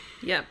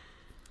 Yep.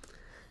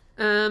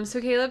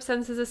 So Caleb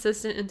sends his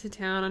assistant into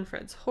town on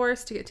Fred's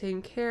horse to get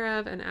taken care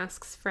of and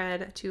asks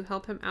Fred to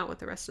help him out with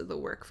the rest of the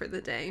work for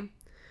the day.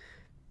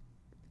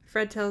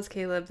 Fred tells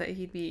Caleb that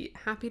he'd be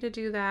happy to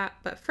do that,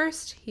 but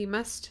first he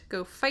must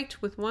go fight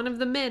with one of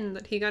the men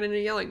that he got in a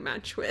yelling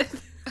match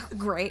with. Oh,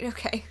 great,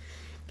 okay.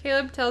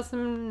 Caleb tells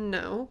him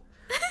no,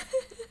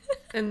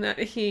 and that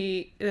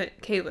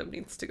Caleb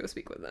needs to go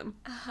speak with them.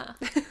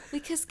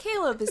 Because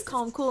Caleb is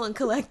calm, cool, and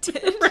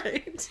collected.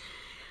 Right.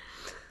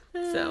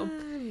 So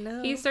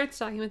No. he starts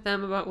talking with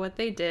them about what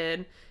they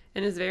did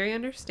and is very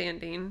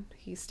understanding.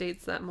 He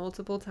states that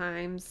multiple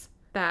times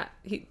that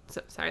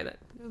the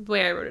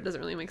way I wrote it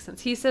doesn't really make sense.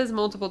 He says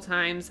multiple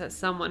times that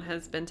someone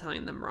has been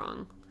telling them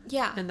wrong.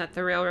 Yeah. And that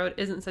the railroad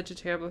isn't such a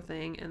terrible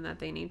thing and that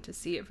they need to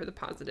see it for the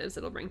positives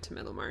it'll bring to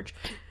Middlemarch.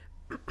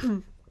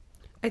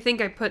 I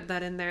think I put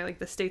that in there, like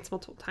the states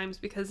multiple times,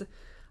 because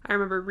I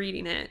remember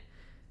reading it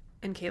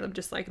and Caleb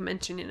just like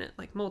mentioning it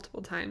like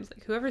multiple times.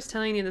 Like, whoever's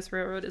telling you this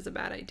railroad is a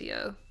bad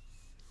idea,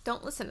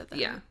 Don't listen to them.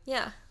 Yeah.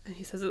 Yeah. and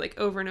he says it like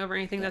over and over,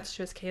 and I think that's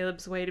just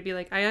Caleb's way to be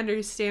like, I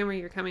understand where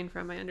you're coming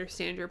from. I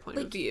understand your point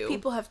of view.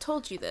 People have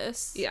told you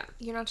this. Yeah.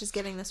 You're not just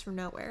getting this from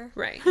nowhere.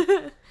 Right.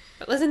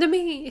 But listen to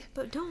me.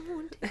 But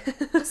don't.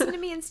 Listen to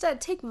me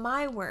instead. Take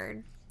my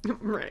word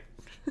Right.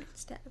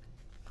 instead.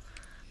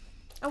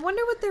 I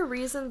wonder what their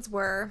reasons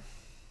were.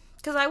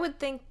 Because I would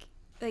think,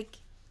 like,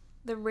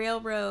 the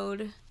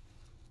railroad...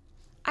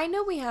 I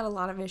know we had a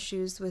lot of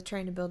issues with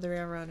trying to build the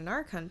railroad in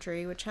our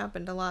country, which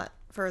happened a lot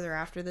further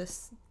after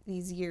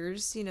these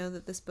years, you know,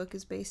 that this book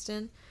is based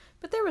in.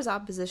 But there was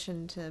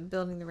opposition to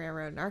building the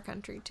railroad in our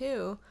country,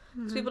 too.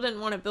 Because people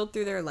didn't want to build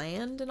through their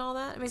land and all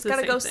that. I mean, it's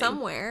got to go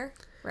somewhere,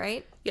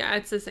 right? Yeah,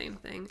 it's the same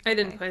thing. I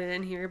didn't put it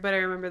in here, but I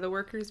remember the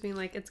workers being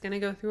like, it's going to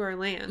go through our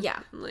land. Yeah.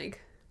 I'm like...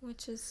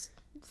 Which is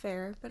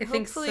fair. But I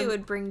think hopefully it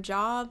would bring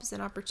jobs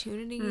and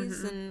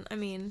opportunities. And, I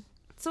mean...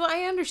 So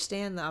I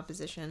understand the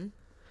opposition.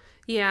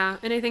 Yeah,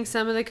 and I think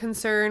some of the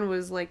concern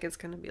was, like, it's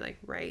going to be, like,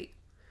 right.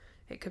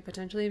 It could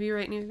potentially be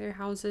right near their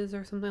houses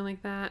or something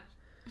like that.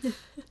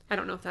 I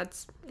don't know if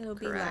that's It'll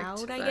correct, be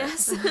loud, I but-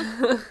 guess.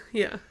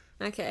 Yeah.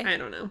 Okay. I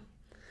don't know.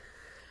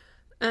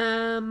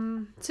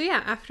 So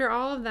yeah, after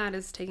all of that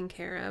is taken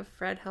care of,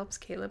 Fred helps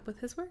Caleb with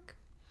his work.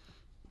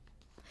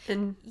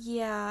 And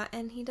Yeah,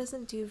 and he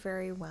doesn't do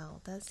very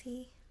well, does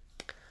he?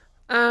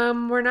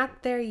 we're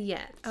not there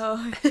yet.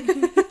 Oh.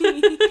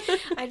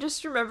 I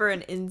just remember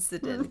an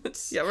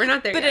incident. Yeah, we're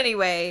not there But yet.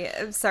 anyway,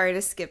 I'm sorry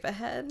to skip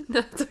ahead.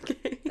 That's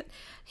okay.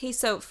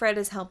 So Fred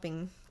is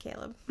helping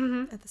Caleb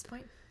at this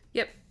point.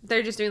 Yep,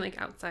 they're just doing like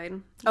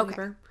outside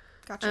labor.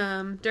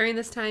 Gotcha. During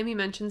this time, he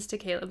mentions to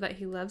Caleb that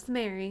he loves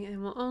Mary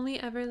and will only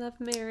ever love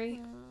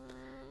Mary.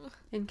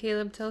 And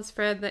Caleb tells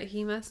Fred that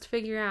he must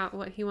figure out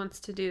what he wants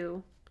to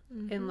do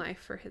in life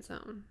for his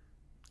own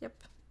Yep.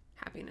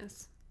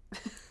 happiness.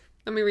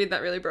 Let me read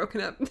that really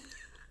broken up.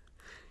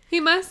 He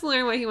must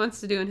learn what he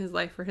wants to do in his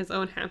life for his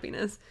own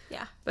happiness.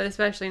 Yeah. But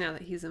especially now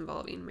that he's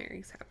involving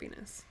Mary's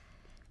happiness.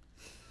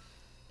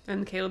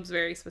 And Caleb's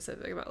very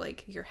specific about,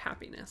 like, your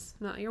happiness,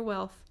 not your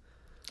wealth.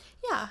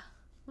 Yeah.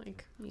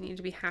 Like, you need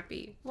to be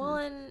happy. Well,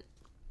 and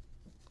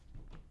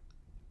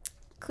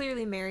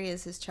clearly Mary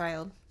is his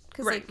child.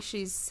 Because, Right. like,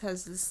 she's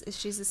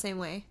the same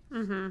way.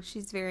 Mm-hmm.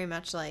 She's very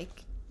much,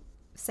 like,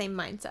 same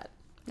mindset,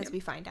 as we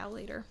find out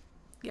later.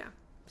 Yeah.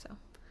 So.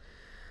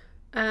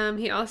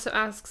 He also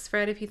asks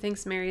Fred if he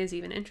thinks Mary is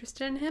even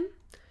interested in him.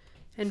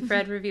 And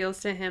Fred reveals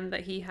to him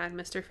that he had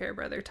Mr.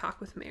 Fairbrother talk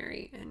with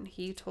Mary. And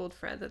he told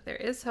Fred that there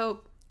is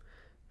hope.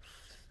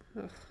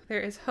 There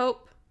is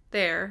hope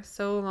there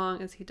so long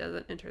as he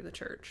doesn't enter the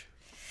church.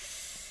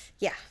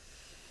 Yeah.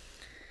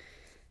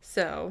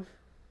 So,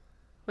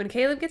 when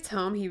Caleb gets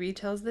home, he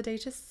retells the day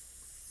to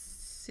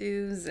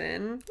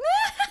Susan.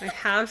 I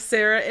have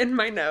Sarah in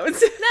my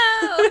notes.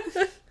 No!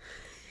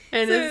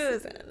 and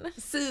Susan.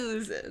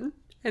 Susan.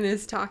 And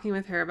is talking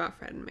with her about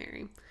Fred and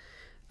Mary.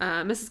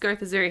 Mrs.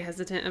 Garth is very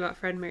hesitant about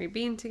Fred and Mary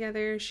being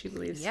together. She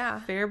believes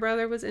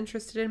Fairbrother was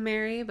interested in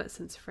Mary, but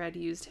since Fred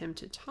used him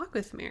to talk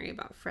with Mary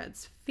about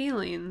Fred's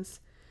feelings,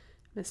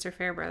 Mr.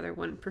 Fairbrother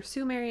wouldn't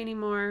pursue Mary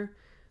anymore,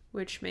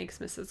 which makes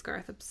Mrs.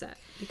 Garth upset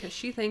because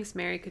she thinks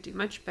Mary could do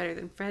much better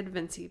than Fred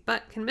Vincy.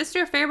 But can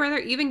Mr. Fairbrother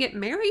even get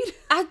married?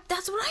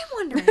 That's what I'm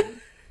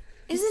wondering.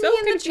 Isn't so he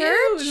in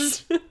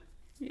confused. the church?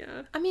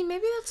 Yeah. I mean,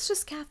 maybe that's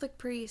just Catholic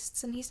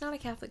priests, and he's not a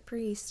Catholic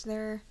priest.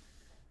 They're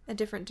a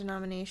different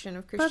denomination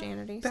of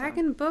Christianity. But back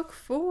in book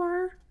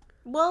 4,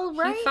 well,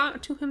 right? he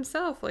thought to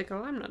himself, like,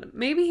 oh, I'm not a...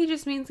 Maybe he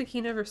just means, like,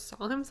 he never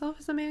saw himself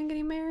as a man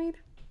getting married?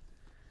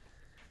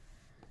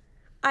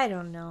 I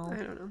don't know.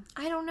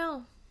 I don't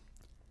know.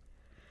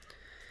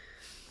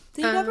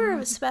 They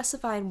never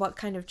specified what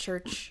kind of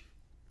church,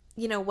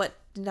 what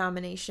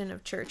denomination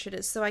of church it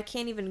is. So I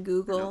can't even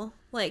Google,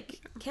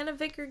 like, can a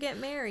vicar get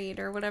married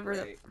or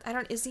whatever.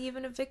 Right. Is he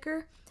even a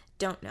vicar?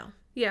 Don't know.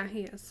 Yeah,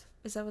 he is.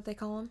 Is that what they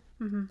call him?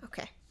 Mm-hmm.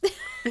 Okay.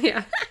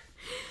 Yeah.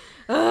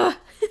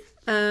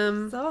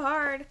 So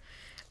hard.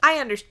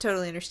 I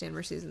totally understand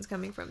where Susan's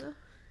coming from, though.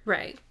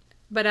 Right.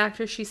 But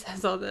after she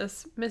says all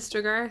this,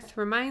 Mr. Garth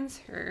reminds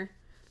her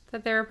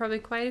that there are probably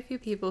quite a few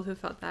people who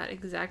felt that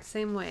exact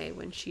same way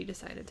when she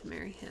decided to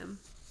marry him.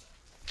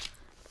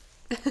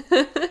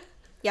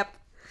 Yep.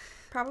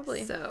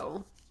 Probably.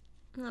 So.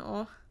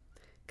 Oh.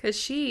 Because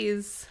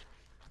she's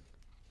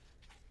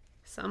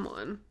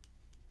someone.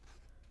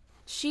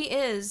 She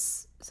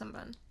is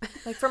someone.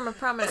 Like, from a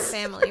prominent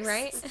family,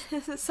 right?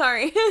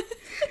 Sorry.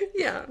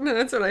 Yeah, no,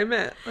 that's what I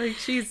meant. Like,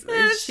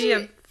 is she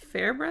a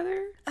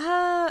Fairbrother?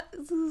 I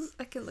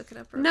can look it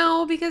up.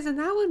 No, because then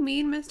that would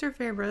mean Mr.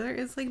 Fairbrother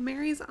is, like,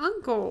 Mary's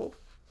uncle.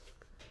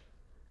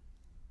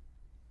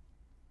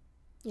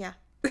 Yeah.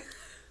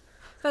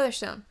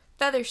 Featherstone.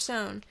 She's a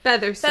Featherstone.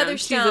 Because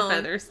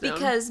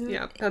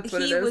that's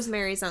what he it is. was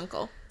Mary's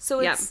uncle.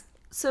 So it's...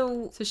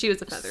 So she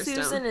was a Featherstone.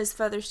 Susan is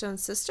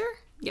Featherstone's sister?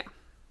 Yeah.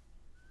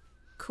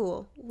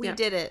 Cool. We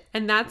did it.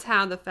 And that's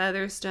how the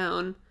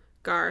Featherstone,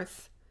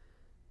 Garth,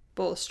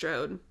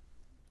 Bulstrode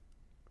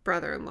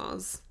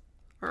brother-in-laws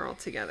are all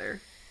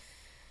together.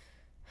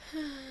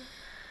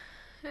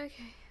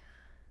 Okay.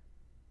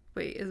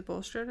 Wait, is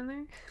Bulstrode in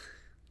there?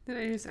 Did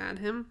I just add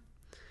him?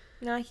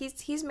 No,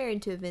 he's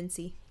married to a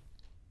Vincy.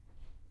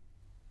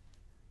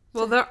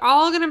 Well, they're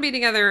all going to be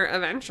together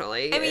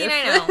eventually. I mean,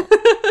 I know.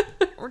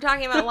 We're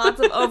talking about lots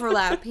of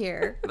overlap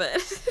here,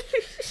 but...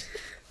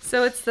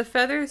 So it's the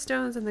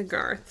Featherstones and the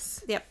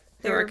Garths. Yep.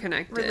 They're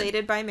connected.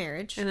 Related by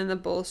marriage. And then the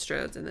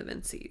Bulstrodes and the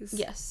Vincys.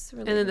 Yes.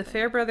 And then the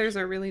Fairbrothers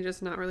are really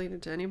just not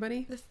related to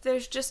anybody.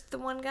 There's just the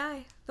one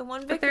guy. The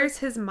one vicar. But there's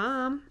his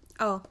mom.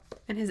 Oh.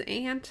 And his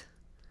aunt.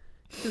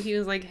 Who he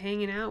was, like,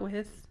 hanging out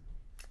with.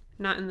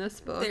 Not in this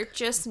book. They're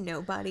just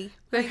nobody,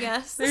 I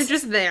guess. They're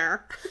just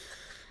there.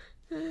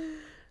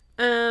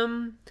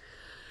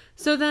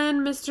 So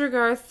then Mr.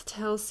 Garth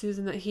tells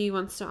Susan that he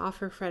wants to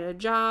offer Fred a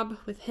job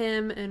with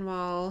him, and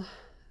while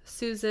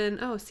Susan...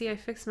 Oh, see, I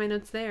fixed my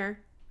notes there.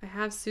 I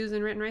have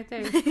Susan written right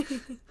there.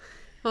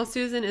 While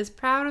Susan is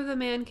proud of the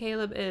man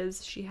Caleb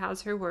is, she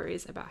has her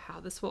worries about how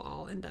this will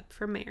all end up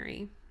for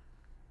Mary.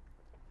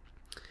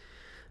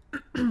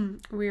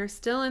 We are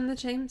still in the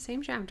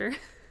same chapter.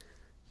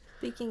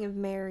 Speaking of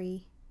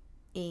marrying,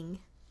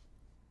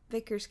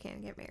 vicars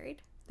can get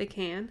married. They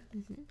can?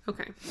 Mm-hmm.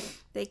 Okay.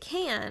 They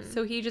can.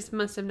 So he just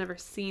must have never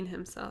seen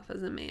himself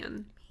as a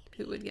man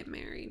who would get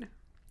married.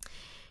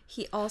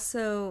 He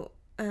also,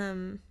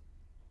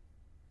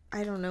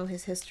 I don't know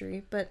his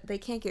history, but they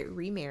can't get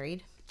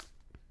remarried.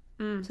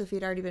 So if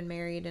he'd already been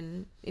married,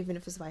 and even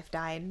if his wife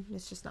died,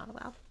 it's just not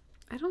allowed.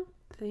 I don't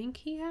think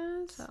he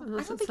has. So,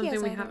 unless it's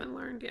something we haven't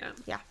learned yet.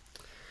 Yeah.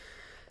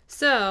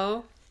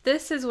 So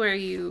this is where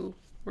you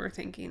were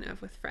thinking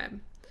of with Fred.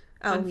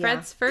 On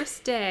Fred's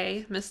first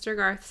day, Mr.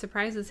 Garth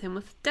surprises him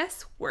with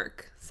desk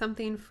work,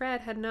 something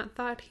Fred had not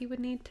thought he would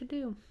need to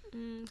do.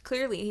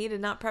 Clearly, he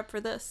did not prep for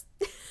this.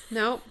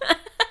 Nope.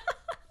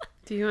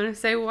 Do you want to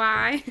say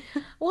why?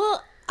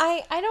 Well,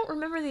 I don't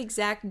remember the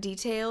exact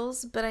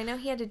details, but I know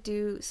he had to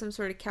do some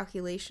sort of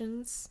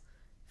calculations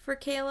for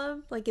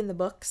Caleb, like in the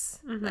books,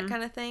 that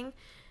kind of thing.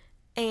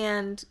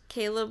 And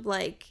Caleb,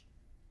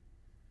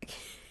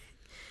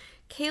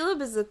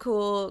 Caleb is a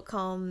cool,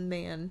 calm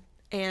man.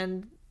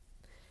 And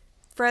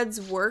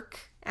Fred's work,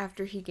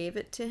 after he gave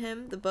it to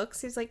him, the books,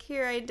 he's like,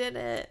 here, I did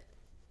it.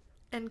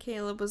 And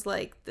Caleb was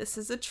like, this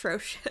is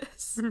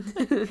atrocious.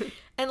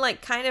 And,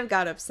 like, kind of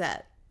got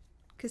upset.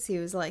 Because he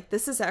was like,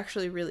 this is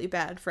actually really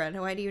bad, Fred.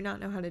 Why do you not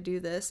know how to do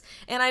this?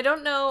 And I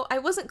don't know,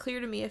 it wasn't clear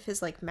to me if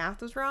his, like,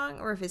 math was wrong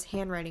or if his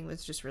handwriting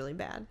was just really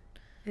bad.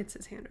 It's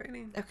his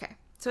handwriting. Okay.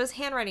 So his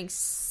handwriting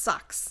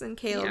sucks. And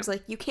Caleb's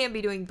like, you can't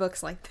be doing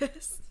books like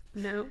this.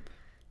 Nope.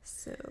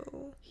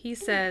 So he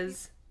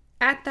says,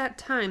 at that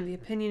time, the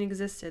opinion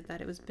existed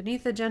that it was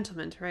beneath a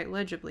gentleman to write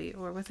legibly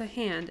or with a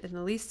hand in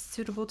the least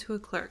suitable to a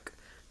clerk.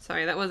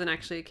 Sorry, that wasn't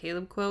actually a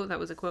Caleb quote. That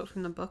was a quote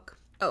from the book.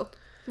 Oh.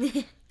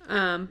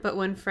 But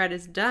when Fred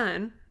is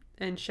done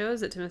and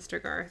shows it to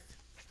Mr. Garth,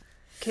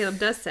 Caleb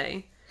does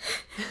say,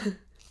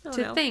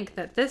 think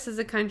that this is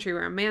a country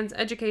where a man's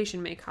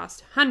education may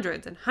cost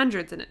hundreds and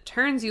hundreds, and it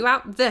turns you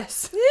out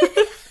this.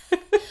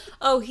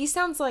 Oh, he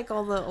sounds like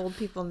all the old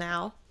people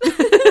now.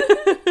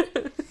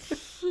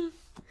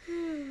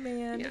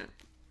 Man. Yeah.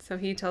 So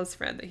he tells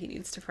Fred that he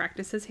needs to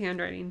practice his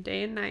handwriting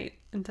day and night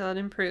until it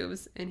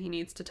improves, and he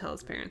needs to tell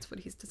his parents what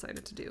he's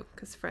decided to do,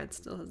 because Fred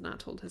still has not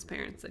told his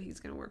parents that he's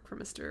going to work for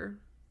Mr.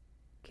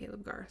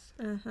 Caleb Garth.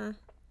 Uh-huh.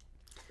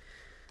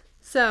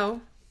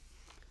 So,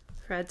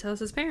 Fred tells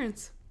his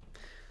parents.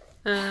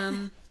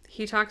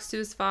 He talks to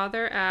his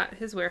father at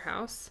his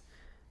warehouse.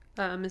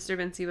 Mr.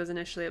 Vincey was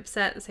initially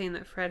upset, saying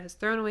that Fred has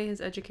thrown away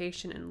his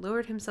education and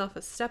lowered himself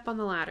a step on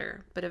the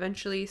ladder, but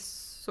eventually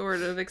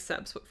sort of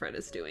accepts what Fred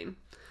is doing.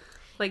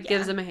 Like,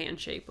 gives him a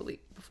handshake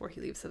before he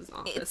leaves his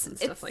office and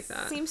stuff like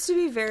that. Seems to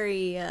be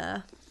very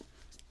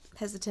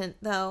hesitant,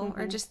 though,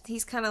 or just,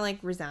 he's kind of, like,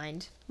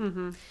 resigned.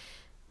 Mm-hmm.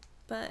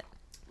 But,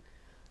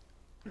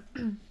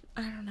 I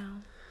don't know.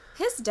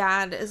 His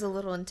dad is a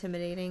little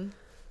intimidating.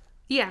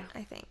 Yeah.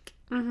 I think.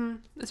 Mm-hmm.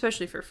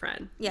 Especially for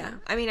Fred. Yeah.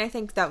 I mean, I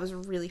think that was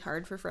really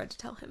hard for Fred to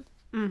tell him.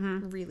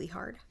 Mm-hmm. Really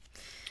hard.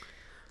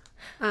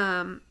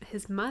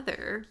 His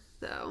mother,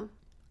 though,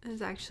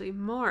 is actually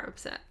more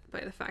upset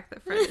by the fact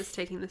that Fred is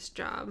taking this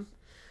job.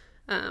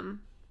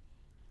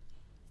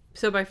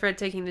 So by Fred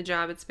taking the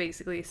job, it's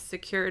basically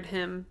secured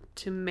him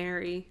to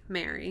marry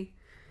Mary,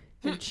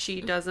 and she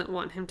doesn't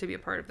want him to be a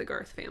part of the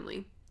Garth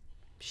family.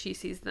 She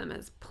sees them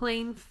as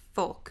plain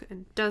folk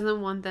and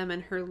doesn't want them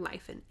in her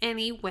life in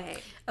any way.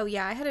 Oh,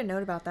 yeah, I had a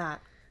note about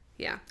that.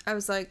 Yeah. I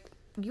was like,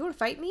 you want to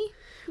fight me,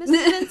 Mrs.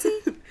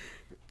 Vincey?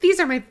 These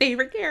are my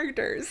favorite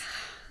characters.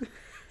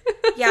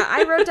 Yeah,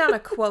 I wrote down a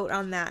quote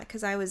on that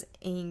because I was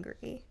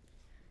angry.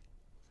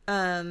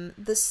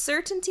 The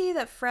certainty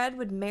that Fred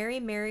would marry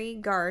Mary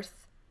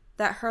Garth,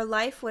 that her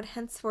life would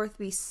henceforth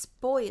be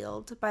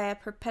spoiled by a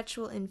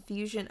perpetual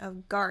infusion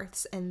of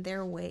Garths and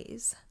their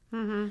ways.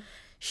 Mm-hmm.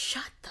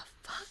 Shut the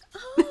fuck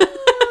up.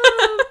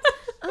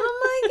 Oh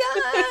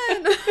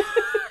my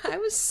god. I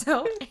was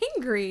so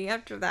angry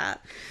after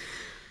that.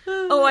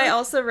 Oh, I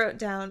also wrote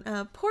down,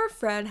 poor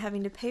Fred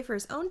having to pay for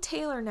his own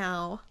tailor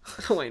now.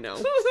 Oh, I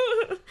know.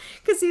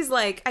 Because he's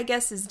like, I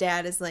guess his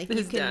dad is like,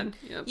 His dad,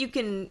 yep. You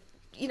can,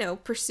 you know,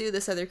 pursue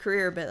this other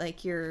career, but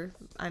like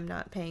I'm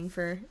not paying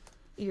for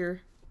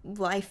your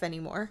life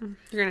anymore.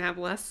 You're gonna have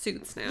less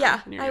suits now.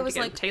 Yeah, and you're I was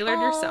like, tailored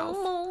yourself.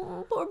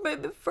 Oh, poor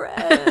baby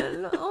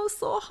Fred. Oh,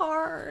 so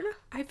hard.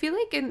 I feel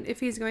like if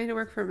he's going to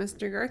work for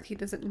Mr. Garth, he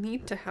doesn't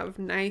need to have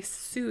nice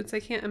suits. I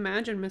can't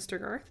imagine Mr.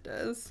 Garth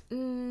does.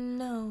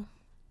 No.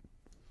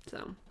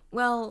 So.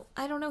 Well,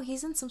 I don't know.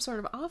 He's in some sort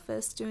of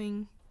office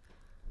doing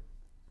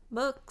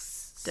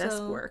books.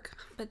 Desk work.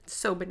 But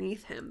so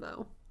beneath him,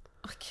 though.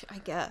 I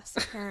guess,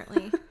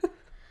 apparently.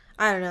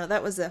 I don't know.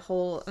 That was a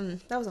whole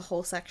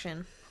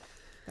section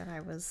that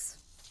I was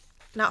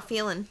not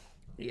feeling.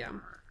 Yeah.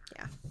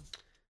 Yeah.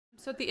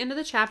 So at the end of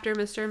the chapter,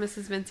 Mr. and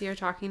Mrs. Vincey are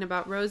talking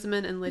about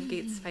Rosamond and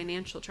Lydgate's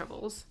financial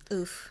troubles.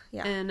 Oof.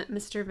 Yeah. And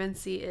Mr.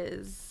 Vincey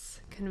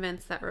is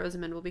convinced that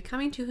Rosamond will be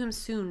coming to him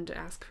soon to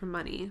ask for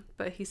money,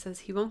 but he says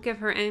he won't give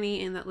her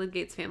any and that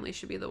Lydgate's family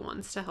should be the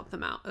ones to help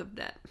them out of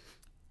debt.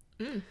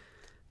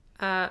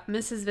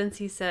 Mrs.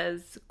 Vincey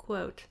says,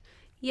 quote,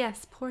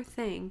 "Yes, poor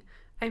thing.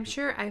 I'm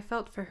sure I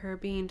felt for her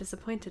being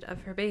disappointed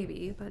of her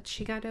baby, but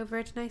she got over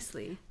it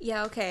nicely."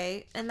 Yeah,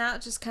 okay. And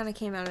that just kind of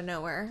came out of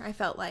nowhere, I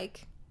felt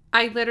like.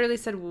 I literally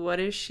said,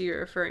 what is she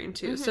referring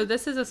to? So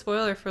this is a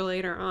spoiler for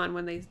later on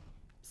when they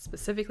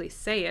specifically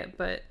say it,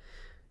 but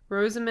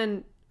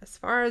Rosamond, as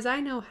far as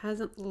I know,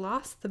 hasn't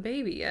lost the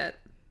baby yet.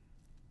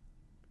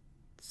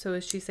 So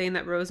is she saying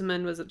that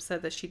Rosamond was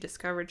upset that she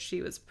discovered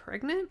she was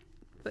pregnant,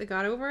 but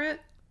got over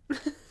it?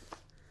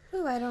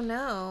 Ooh, I don't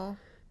know.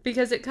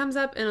 Because it comes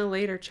up in a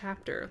later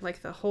chapter,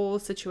 like the whole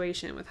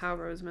situation with how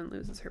Rosamond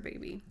loses her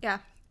baby. Yeah.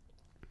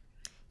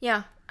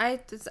 Yeah, I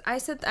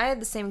said I had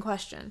the same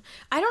question.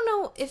 I don't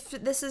know if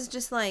this is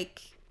just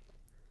like,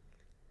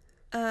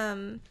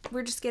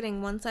 we're just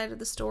getting one side of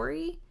the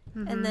story,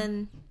 and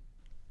then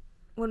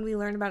when we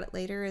learn about it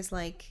later, is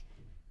like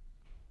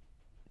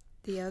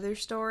the other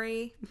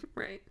story.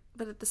 Right.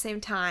 But at the same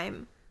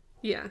time.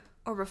 Yeah.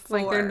 Or before.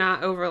 Like, they're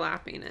not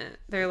overlapping it.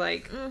 They're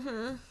like,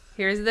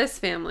 here's this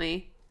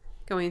family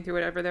going through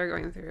whatever they're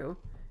going through.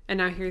 And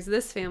now here's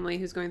this family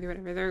who's going through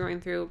whatever they're going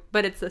through.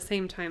 But it's the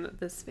same time that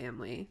this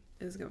family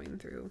is going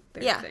through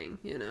their thing,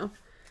 you know?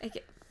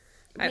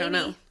 I don't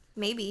know.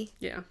 Maybe.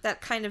 Yeah. That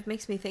kind of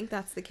makes me think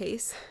that's the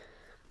case.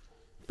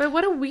 But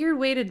what a weird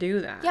way to do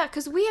that. Yeah,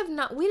 because we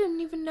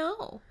didn't even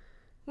know.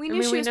 We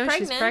knew she was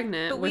pregnant. She's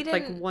pregnant but with,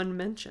 like, one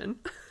mention.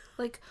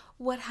 Like,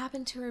 what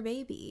happened to her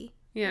baby?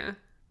 Yeah.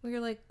 We were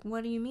like,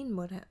 what do you mean?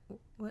 What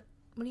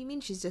do you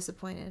mean she's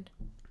disappointed?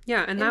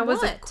 Yeah, and that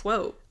was a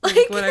quote.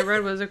 Like, what I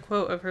read was a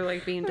quote of her,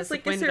 like, being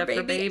disappointed of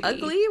her baby.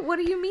 Ugly? What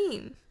do you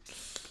mean?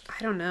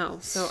 I don't know.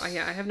 So,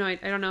 yeah, I have no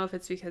idea. I don't know if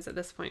it's because at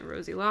this point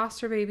Rosie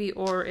lost her baby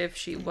or if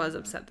she was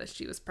upset that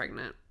she was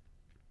pregnant.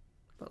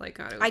 But, like,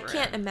 got over it. I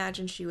can't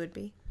imagine she would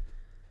be.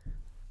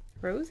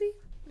 Rosie?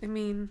 I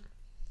mean...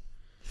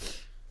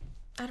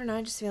 I don't know.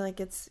 I just feel like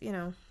it's, you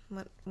know,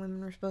 what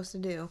women were supposed to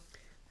do.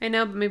 I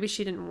know, but maybe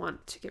she didn't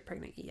want to get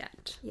pregnant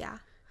yet. Yeah.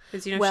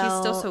 Because, you know, she's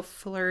still so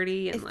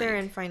flirty. And if they're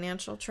in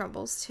financial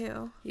troubles,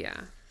 too. Yeah.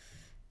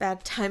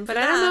 Bad time for that.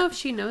 But I don't know if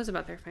she knows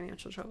about their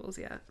financial troubles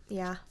yet.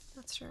 Yeah,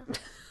 that's true.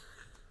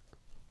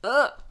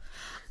 Ugh.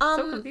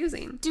 So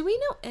confusing. Do we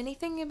know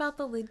anything about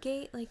the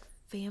Lydgate, like,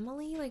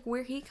 family? Like,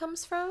 where he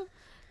comes from?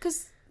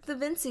 Because the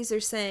Vinceys are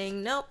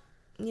saying, nope,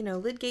 you know,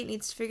 Lydgate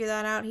needs to figure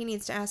that out. He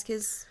needs to ask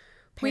his...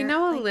 We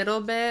know a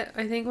little bit.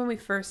 I think when we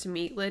first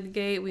meet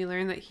Lydgate, we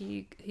learn that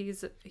he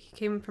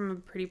came from a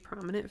pretty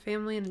prominent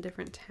family in a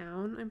different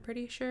town, I'm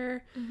pretty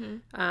sure.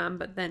 Mm-hmm.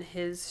 But then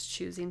his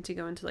choosing to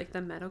go into, like, the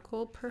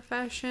medical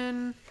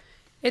profession,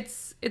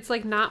 it's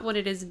like not what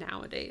it is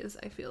nowadays,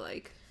 I feel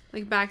like.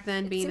 Like, back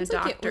then, being a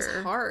doctor. Like it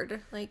was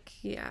hard. Like,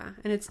 yeah.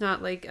 And it's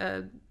not like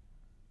a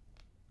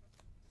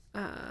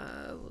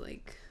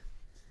like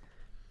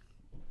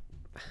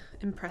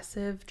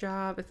impressive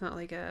job. It's not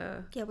like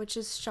a... Yeah, which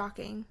is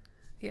shocking.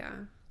 Yeah.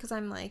 Because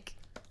I'm like,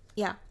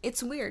 yeah,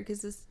 it's weird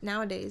because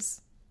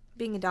nowadays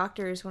being a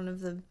doctor is one of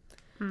the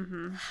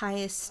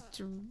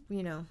highest,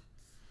 you know,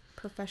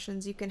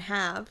 professions you can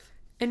have.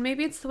 And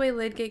maybe it's the way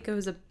Lydgate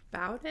goes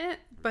about it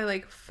by,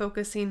 like,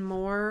 focusing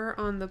more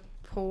on the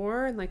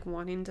poor and, like,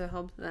 wanting to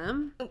help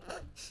them,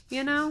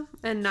 you know,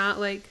 and not,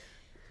 like,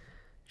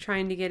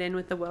 trying to get in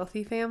with the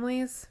wealthy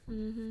families.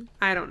 Mm-hmm.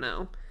 I don't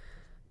know.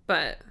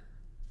 But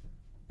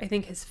I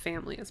think his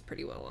family is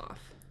pretty well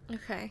off.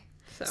 Okay.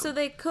 So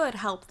they could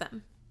help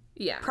them.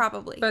 Yeah.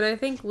 Probably. But I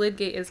think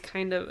Lydgate is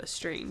kind of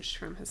estranged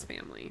from his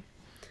family.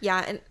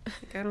 Yeah, and...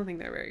 Like, I don't think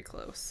they're very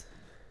close.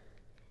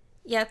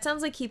 Yeah, it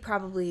sounds like he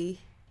probably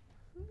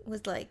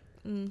was like,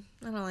 I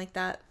don't like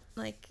that.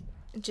 Like,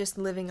 just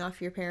living off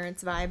your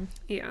parents' vibe.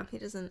 Yeah.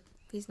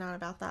 He's not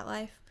about that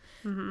life.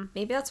 Mm-hmm.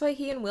 Maybe that's why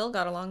he and Will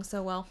got along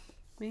so well.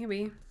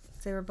 Maybe.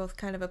 They were both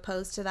kind of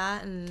opposed to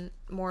that and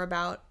more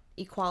about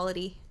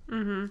equality.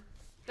 Mm-hmm.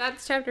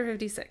 That's chapter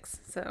 56.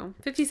 So,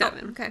 57.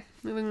 Oh, okay.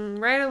 Moving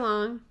right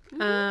along.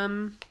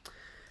 Mm-hmm.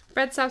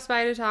 Fred stops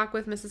by to talk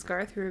with Mrs.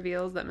 Garth, who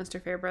reveals that Mr.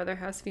 Fairbrother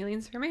has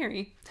feelings for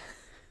Mary.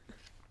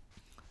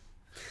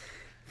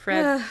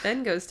 Fred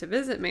then goes to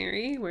visit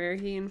Mary, where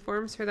he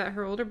informs her that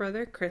her older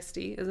brother,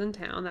 Christy, is in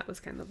town. That was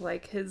kind of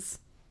like his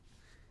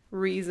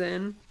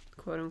reason,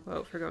 quote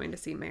unquote, for going to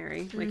see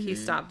Mary. Like, he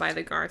stopped by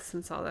the Garths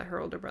and saw that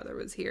her older brother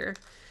was here.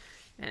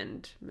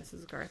 And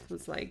Mrs. Garth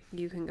was like,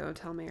 you can go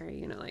tell Mary,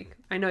 you know, like,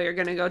 I know you're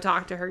going to go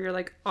talk to her. You're,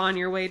 like, on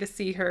your way to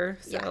see her.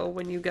 So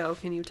when you go,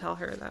 can you tell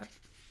her that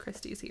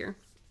Christy's here?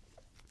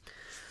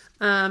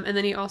 And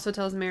then he also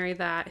tells Mary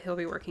that he'll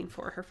be working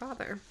for her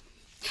father.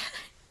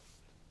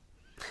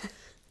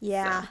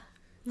 Yeah.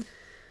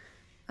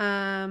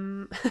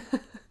 So.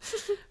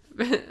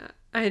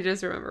 I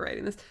just remember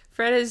writing this.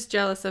 Fred is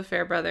jealous of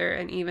Fairbrother,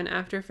 and even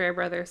after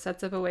Fairbrother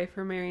sets up a way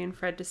for Mary and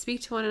Fred to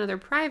speak to one another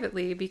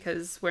privately,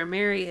 because where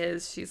Mary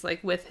is, she's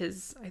like with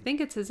his, I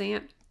think it's his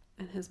aunt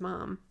and his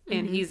mom,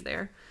 and he's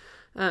there.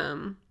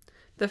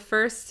 The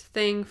first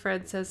thing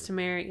Fred says to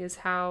Mary is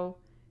how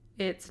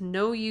it's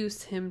no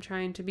use him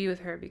trying to be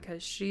with her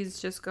because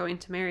she's just going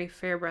to marry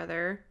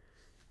Fairbrother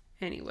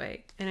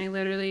anyway. And I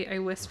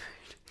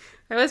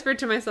whispered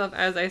to myself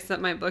as I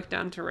set my book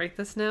down to write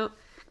this note,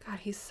 God,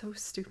 he's so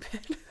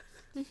stupid.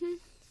 He's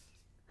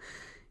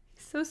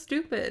so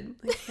stupid.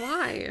 Like,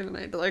 why? And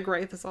I had to, like,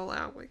 write this all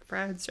out. Like,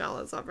 Fred's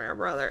jealous of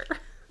Fairbrother.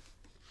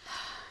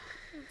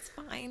 It's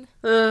fine.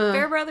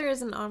 Fairbrother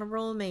is an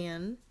honorable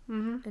man,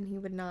 and he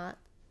would not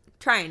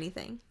try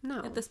anything.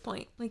 No. At this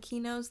point, like, he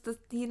knows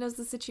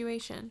the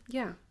situation.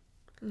 Yeah.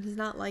 And he's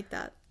not like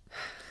that.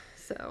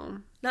 So.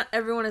 Not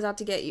everyone is out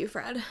to get you,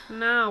 Fred.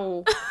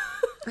 No.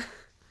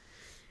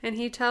 And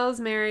he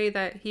tells Mary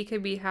that he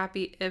could be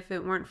happy if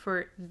it weren't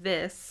for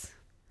this.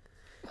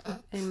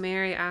 And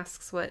Mary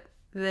asks what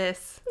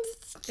this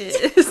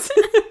is.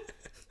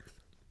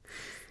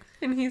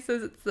 And he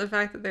says it's the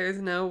fact that there's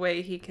no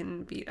way he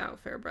can beat out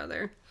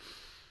Fairbrother.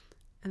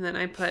 And then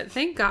I put,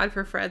 thank God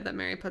for Fred that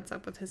Mary puts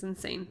up with his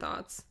insane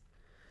thoughts.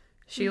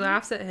 She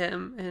laughs at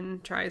him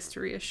and tries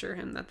to reassure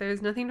him that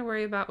there's nothing to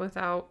worry about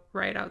without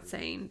right out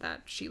saying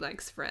that she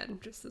likes Fred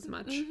just as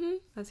much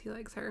as he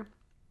likes her.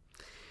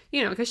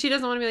 You know, because she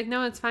doesn't want to be like,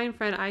 no, it's fine,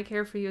 Fred. I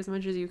care for you as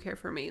much as you care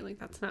for me. Like,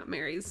 that's not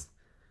Mary's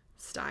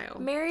style.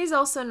 Mary's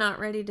also not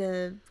ready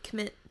to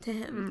commit to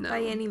him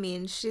by any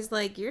means. She's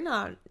like, you're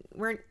not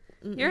there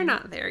yet. You're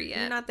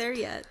not there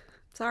yet.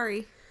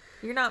 Sorry.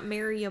 You're not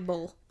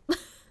marryable.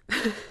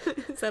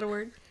 Is that a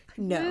word?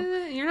 No.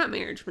 You're not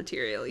marriage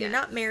material yet. You're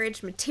not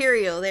marriage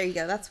material. There you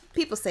go. That's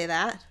people say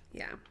that.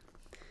 Yeah.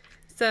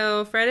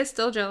 So Fred is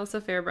still jealous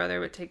of Fairbrother,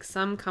 but takes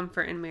some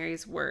comfort in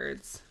Mary's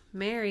words.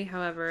 Mary,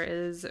 however,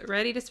 is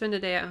ready to spend a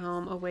day at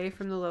home away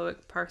from the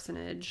Lowick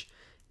parsonage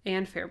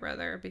and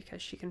Fairbrother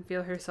because she can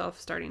feel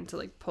herself starting to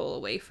like pull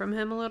away from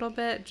him a little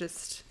bit.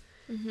 Just,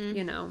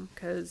 you know,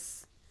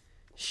 because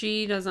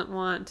she doesn't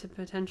want to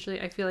potentially,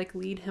 I feel like,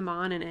 lead him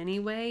on in any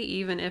way,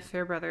 even if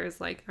Fairbrother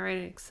is like, all right,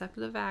 I accept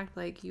the fact,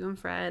 like, you and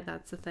Fred,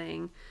 that's the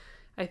thing.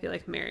 I feel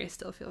like Mary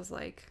still feels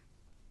like,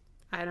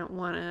 I don't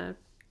want to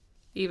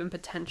even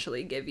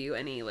potentially give you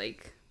any,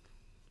 like,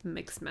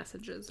 mixed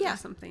messages or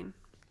something.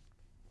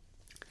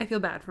 I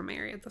feel bad for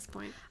Mary at this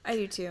point. I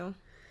do too.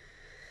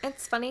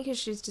 It's funny because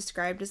she's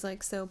described as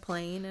like so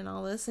plain and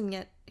all this, and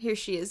yet here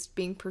she is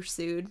being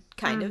pursued,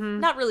 kind of.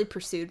 Not really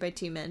pursued by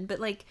two men, but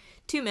like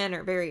two men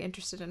are very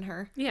interested in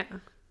her. Yeah.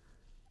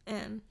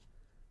 And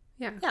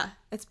yeah,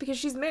 it's because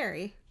she's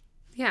Mary.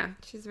 Yeah.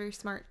 She's a very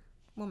smart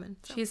woman.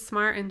 So. She's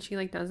smart and she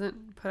like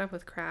doesn't put up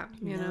with crap,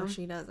 you know? No,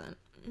 she doesn't.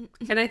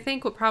 And I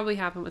think what probably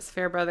happened was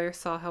Fairbrother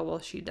saw how well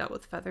she dealt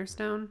with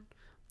Featherstone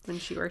when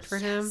she worked for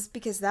him.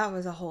 Because that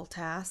was a whole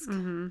task.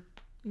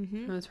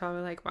 It was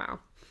probably like, wow,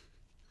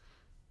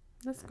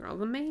 this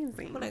girl's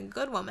amazing. What a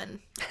good woman.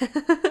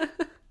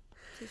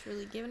 She's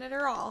really giving it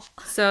her all.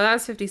 So that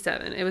was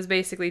 57. It was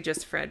basically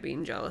just Fred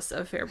being jealous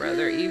of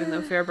Fairbrother, even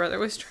though Fairbrother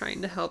was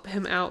trying to help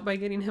him out by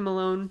getting him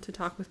alone to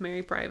talk with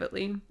Mary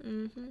privately.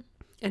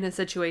 In a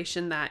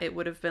situation that it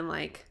would have been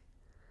like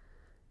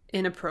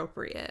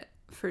inappropriate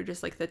for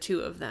just like the two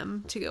of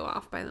them to go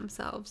off by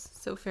themselves.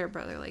 So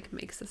Fairbrother like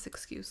makes this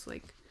excuse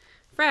like,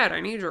 Fred,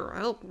 I need your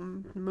help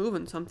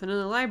moving something in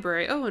the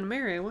library. Oh, and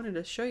Mary, I wanted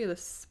to show you the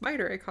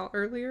spider I caught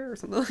earlier or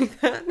something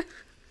like that.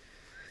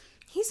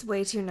 He's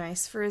way too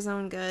nice for his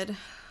own good.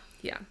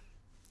 Yeah.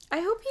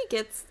 I hope he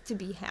gets to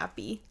be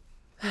happy.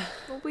 I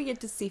hope we get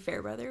to see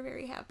Fairbrother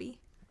very happy.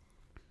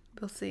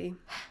 We'll see.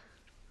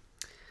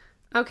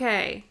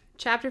 Okay,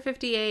 chapter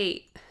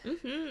 58.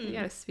 You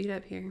gotta speed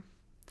up here.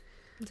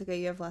 It's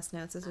okay, you have less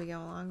notes as we go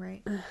along,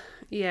 right?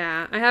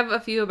 Yeah, I have a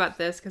few about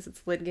this because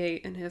it's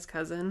Lydgate and his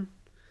cousin.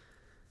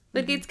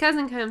 Lydgate's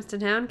cousin comes to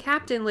town,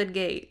 Captain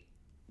Lydgate.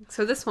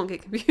 So this won't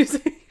get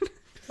confusing.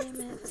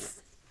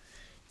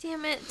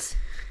 Damn it.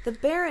 The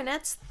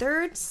baronet's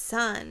third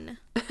son,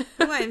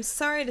 who I am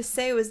sorry to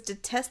say was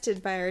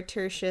detested by our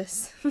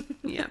Tertius.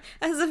 Yeah.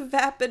 As a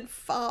vapid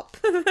fop.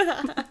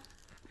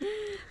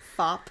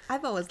 Fop.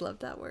 I've always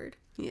loved that word.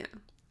 Yeah.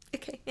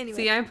 Okay, anyway.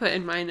 See, I put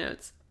in my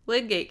notes,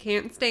 Lydgate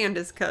can't stand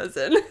his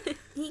cousin.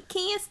 He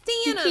can't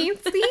stand him. He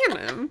can't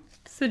stand him.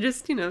 So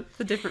just, you know,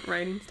 the different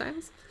writing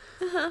styles.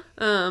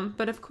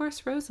 But of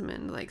course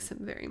Rosamond likes him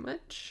very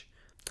much.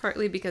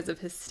 Partly because of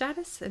his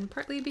status and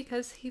partly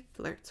because he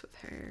flirts with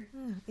her.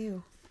 Oh,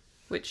 ew.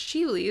 Which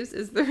she believes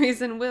is the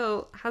reason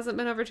Will hasn't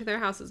been over to their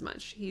house as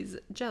much. He's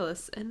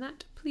jealous and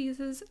that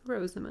pleases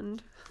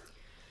Rosamond.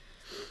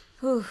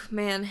 Oh,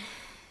 man.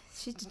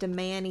 She's just a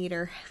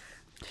man-eater.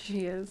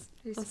 She is.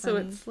 She's So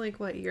funny. it's like,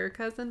 what, your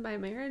cousin by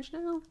marriage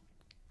now?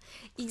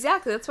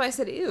 Exactly. That's why I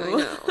said ew. I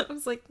know. I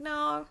was like,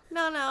 no.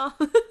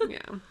 Yeah.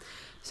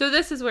 So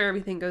this is where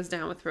everything goes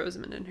down with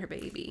Rosamond and her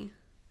baby.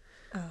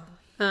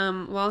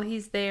 Oh. While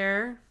he's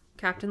there,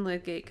 Captain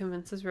Lydgate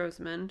convinces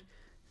Rosamond,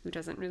 who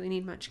doesn't really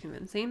need much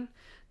convincing,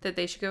 that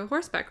they should go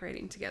horseback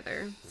riding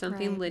together.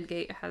 Something Right.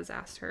 Lydgate has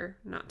asked her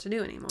not to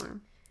do anymore.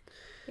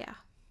 Yeah.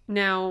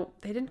 Now,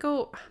 they didn't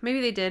go... Maybe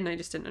they did, and I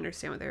just didn't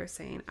understand what they were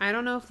saying. I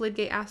don't know if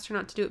Lydgate asked her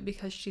not to do it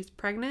because she's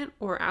pregnant,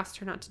 or asked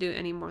her not to do it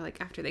anymore, like,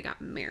 after they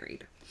got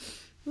married.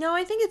 No,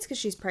 I think it's because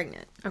she's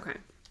pregnant. Okay.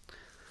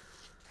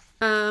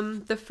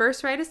 The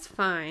first ride is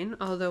fine,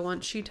 although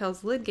once she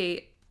tells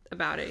Lydgate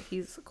about it,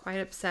 he's quite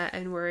upset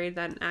and worried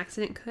that an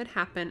accident could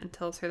happen and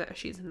tells her that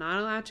she's not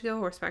allowed to go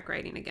horseback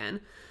riding again,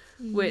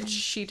 which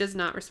she does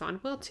not respond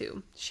well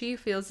to. She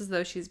feels as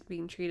though she's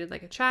being treated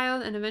like a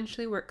child and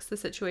eventually works the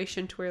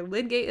situation to where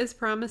Lydgate is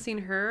promising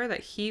her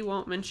that he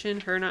won't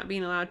mention her not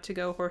being allowed to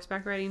go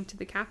horseback riding to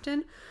the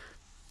captain,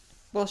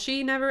 while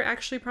she never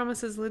actually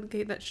promises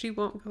Lydgate that she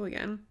won't go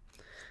again.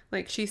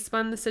 Like, she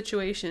spun the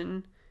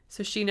situation,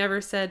 so she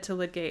never said to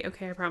Lydgate,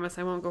 okay, I promise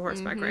I won't go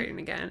horseback riding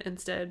again.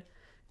 Instead,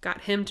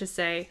 got him to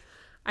say,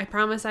 I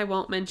promise I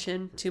won't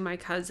mention to my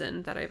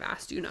cousin that I've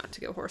asked you not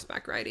to go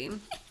horseback riding.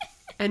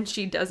 And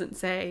she doesn't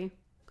say,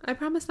 I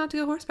promise not to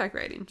go horseback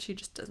riding. She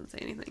just doesn't say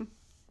anything.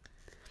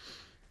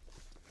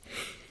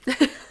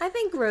 I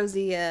think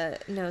Rosie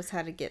knows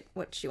how to get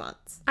what she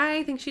wants.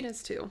 I think she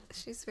does too.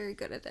 She's very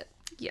good at it.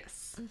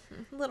 Yes.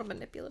 A little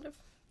manipulative.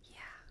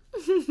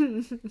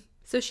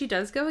 So she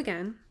does go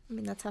again. I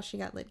mean, that's how she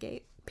got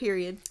Lydgate.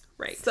 Period.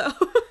 Right. So.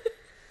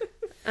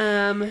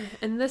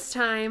 And this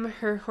time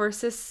her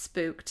horse is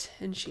spooked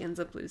and she ends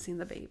up losing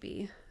the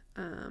baby.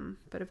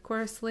 But of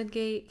course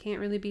Lydgate can't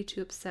really be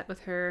too upset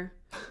with her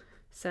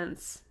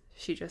since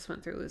she just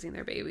went through losing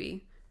their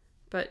baby.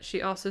 But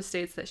she also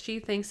states that she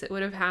thinks it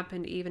would have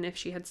happened even if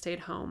she had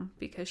stayed home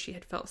because she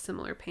had felt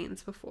similar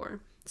pains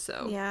before.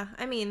 So yeah,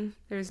 I mean,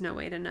 there's no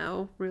way to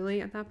know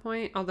really at that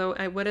point. Although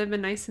it would have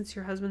been nice since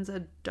your husband's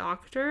a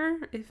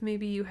doctor if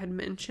maybe you had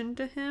mentioned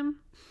to him.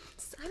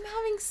 I'm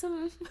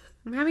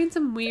having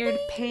some weird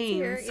pains.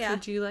 Here. Yeah.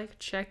 Could you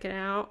check it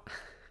out?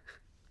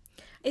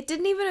 It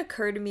didn't even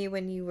occur to me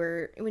when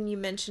you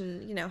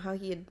mentioned, how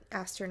he had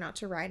asked her not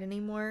to ride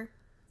anymore.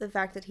 The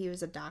fact that he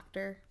was a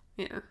doctor.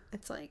 Yeah.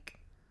 It's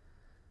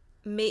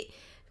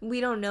we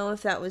don't know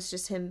if that was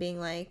just him being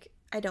like,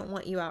 I don't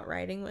want you out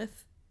riding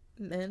with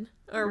men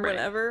or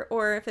whatever,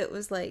 or if it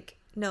was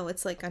no,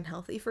 it's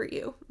unhealthy for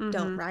you. Mm-hmm.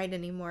 Don't ride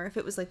anymore. If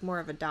it was more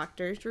of a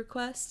doctor's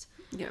request.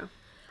 Yeah.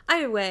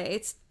 Either way,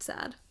 it's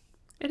sad.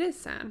 It is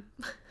sad.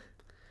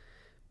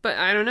 But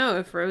I don't know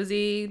if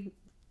Rosie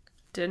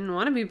didn't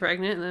want to be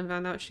pregnant and then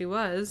found out she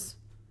was,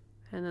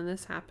 and then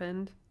this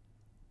happened.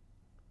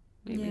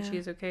 Maybe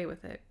she's okay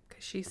with it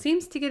because she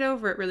seems to get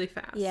over it really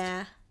fast.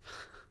 Yeah.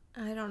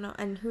 I don't know.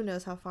 And who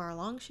knows how far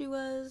along she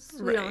was.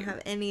 We don't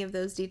have any of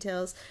those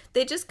details.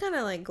 They just kind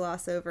of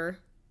gloss over.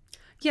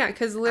 Yeah,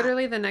 because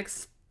literally the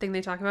next thing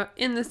they talk about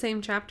in the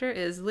same chapter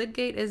is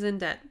Lydgate is in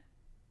debt.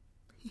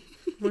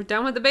 We're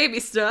done with the baby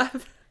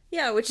stuff.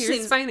 Yeah, which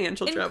seems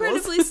financial troubles.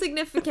 Incredibly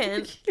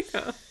significant. Yeah.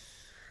 Isn't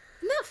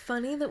that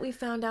funny that we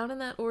found out in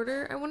that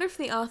order? I wonder if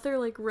the author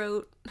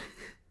wrote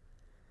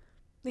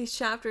these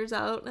chapters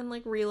out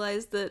and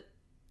realized that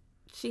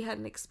she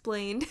hadn't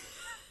explained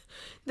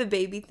the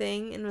baby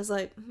thing and was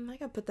like, I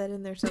gotta put that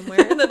in there somewhere.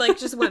 And then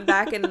just went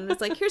back and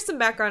was like, here's some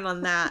background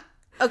on that.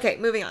 Okay,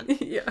 moving on.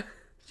 Yeah.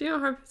 She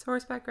went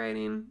horseback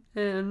riding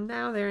and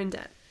now they're in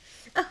debt.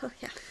 Oh,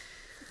 yeah.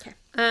 Okay.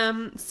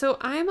 So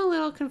I'm a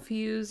little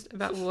confused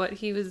about what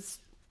he was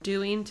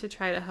doing to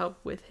try to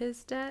help with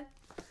his debt.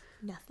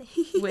 Nothing.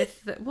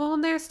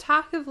 And there's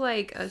talk of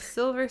a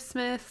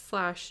silversmith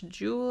 /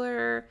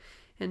 jeweler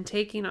and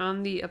taking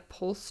on the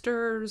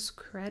upholsterer's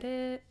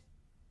credit.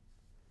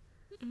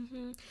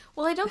 Mm-hmm.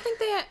 Well, I don't think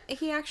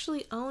he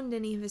actually owned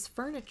any of his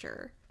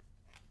furniture.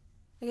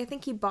 I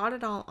think he bought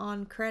it all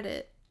on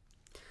credit.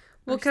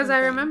 Well, because I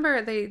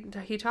remember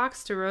he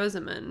talks to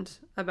Rosamond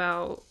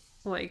about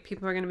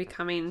people are going to be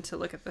coming to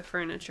look at the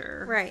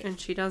furniture, right? And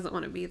she doesn't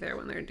want to be there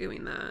when they're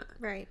doing that,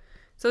 right?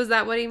 So is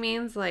that what he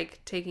means,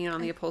 taking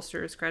on the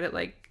upholsterer's credit,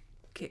 I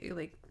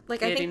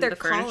think they're the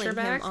calling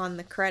back? him on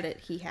the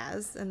credit he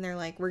has, and they're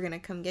like, "We're gonna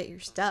come get your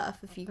stuff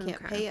if you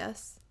can't pay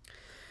us."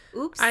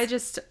 Oops. I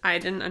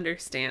didn't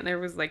understand. There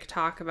was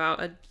talk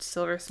about a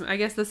silversmith. I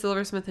guess the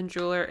silversmith and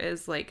jeweler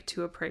is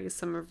to appraise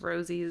some of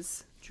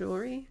Rosie's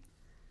jewelry.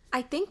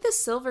 I think the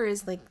silver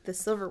is the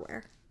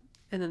silverware.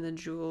 And then the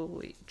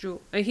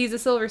he's a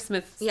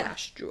silversmith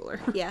 / jeweler.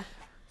 Yeah.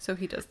 So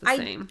he does the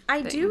same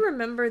I thing. do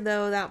remember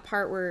though that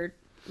part where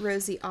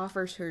Rosie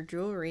offers her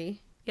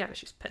jewelry. Yeah, but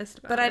she's pissed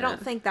about it. But I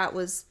don't think that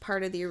was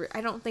part of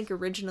I don't think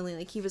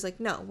originally he was like,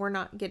 no, we're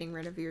not getting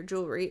rid of your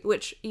jewelry,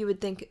 which you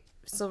would think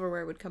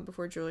silverware would come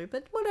before jewelry,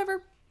 but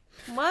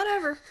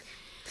whatever.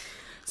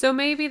 So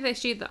maybe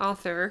the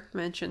author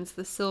mentions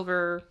the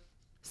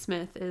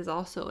silversmith is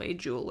also a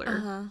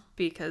jeweler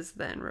because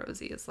then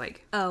Rosie is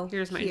like, oh,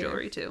 here's my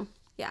jewelry too.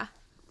 Yeah.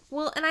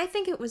 Well, and I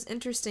think it was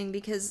interesting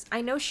because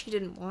I know she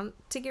didn't want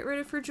to get rid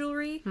of her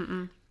jewelry,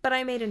 but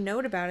I made a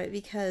note about it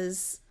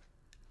because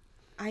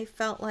I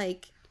felt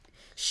like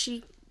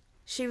she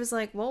was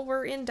like, well,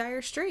 we're in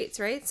dire straits,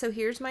 right? So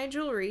here's my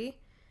jewelry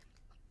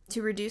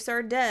to reduce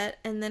our debt,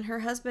 and then her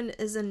husband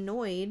is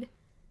annoyed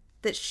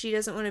that she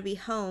doesn't want to be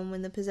home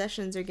when the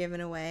possessions are given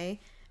away.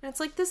 And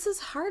it's this is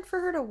hard for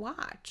her to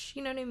watch.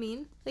 You know what I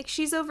mean?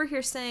 She's over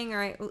here saying, all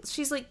right, well,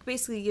 she's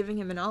basically giving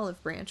him an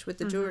olive branch with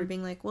the jewelry,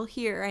 being like, well,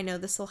 here, I know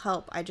this will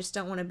help. I just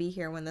don't want to be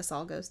here when this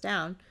all goes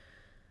down.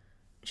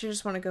 She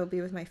just want to go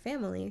be with my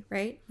family,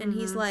 right? And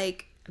he's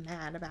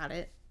mad about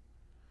it.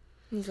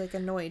 He's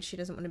annoyed she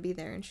doesn't want to be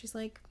there. And she's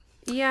like,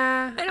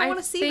 yeah, I don't want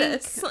to see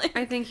this.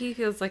 I think he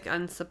feels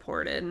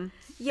unsupported in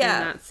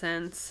that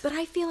sense. But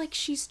I feel like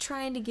she's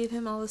trying to give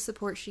him all the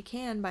support she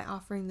can by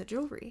offering the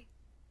jewelry.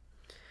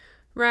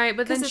 Right,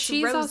 but then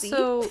she's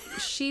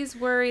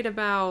worried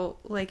about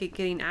it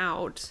getting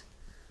out,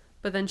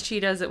 but then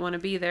she doesn't want to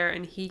be there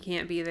and he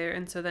can't be there,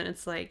 and so then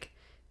it's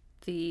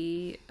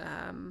the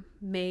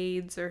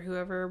maids or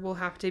whoever will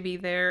have to be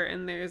there,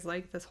 and there's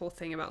this whole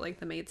thing about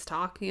the maids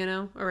talk,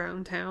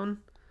 around town.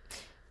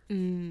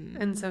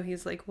 And so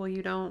he's like, well,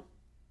 you don't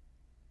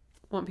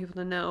want people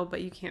to know,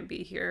 but you can't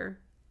be here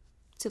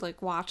to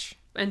watch,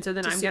 and so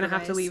then I'm gonna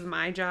have to leave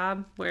my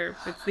job where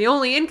it's the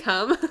only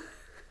income.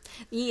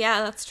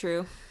 Yeah, that's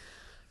true.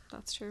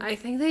 I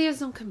think they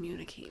just don't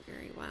communicate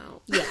very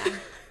well. Yeah.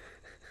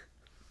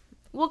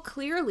 Well,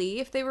 clearly,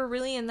 if they were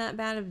really in that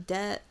bad of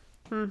debt,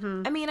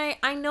 Mm-hmm. I mean,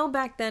 I know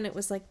back then it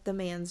was like the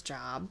man's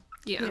job.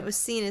 Yeah. And it was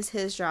seen as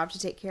his job to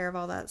take care of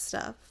all that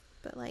stuff.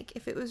 But like,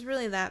 if it was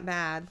really that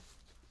bad,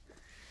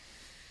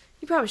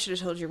 you probably should have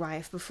told your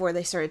wife before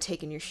they started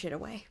taking your shit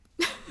away.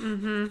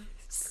 Mm-hmm.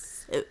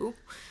 So,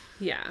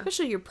 Yeah.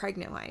 especially your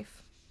pregnant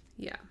wife.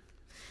 Yeah.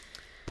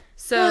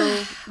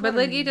 So, but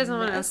What a Lidgate doesn't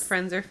want to mess. ask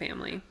friends or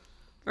family,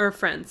 or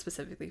friends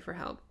specifically, for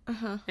help,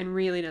 Uh-huh. and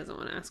really doesn't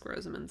want to ask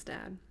Rosamund's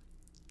dad.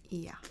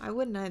 Yeah, I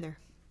wouldn't either.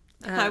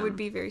 I would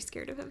be very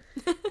scared of him.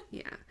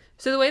 Yeah.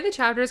 So the way the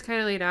chapter is kind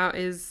of laid out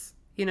is,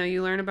 you know,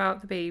 you learn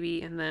about the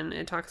baby, and then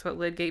it talks about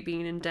Lydgate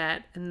being in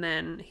debt, and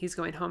then he's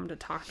going home to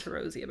talk to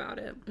Rosie about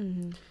it.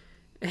 Mm-hmm.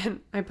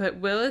 And I put,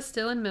 Will is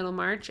still in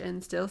Middlemarch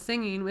and still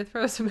singing with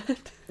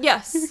Rosamund.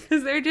 Yes.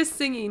 Because they're just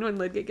singing when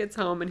Lydgate gets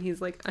home, and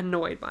he's, like,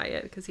 annoyed by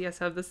it, because he has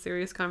to have this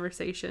serious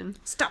conversation.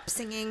 Stop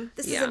singing.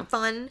 This Yeah. isn't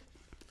fun.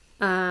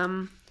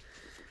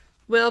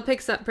 Will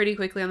picks up pretty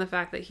quickly on the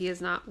fact that he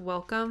is not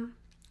welcome.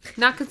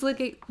 Not because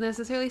Lydgate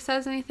necessarily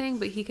says anything,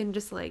 but he can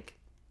just, like,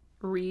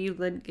 read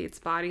Lydgate's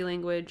body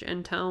language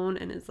and tone,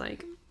 and is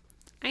like,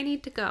 I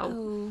need to go.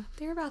 Oh,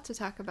 they're about to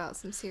talk about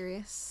some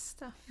serious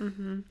stuff.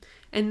 Mm-hmm.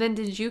 And then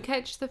did you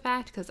catch the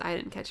fact, because I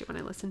didn't catch it when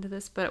I listened to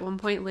this, but at one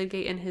point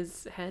Lydgate in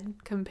his head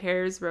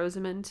compares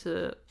Rosamund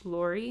to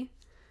Laurie,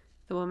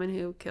 the woman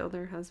who killed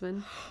her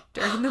husband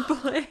during the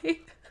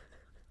play.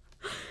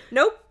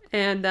 Nope.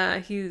 And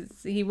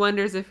he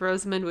wonders if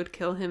Rosamund would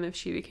kill him if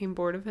she became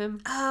bored of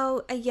him.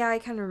 Oh, yeah, I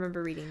kind of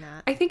remember reading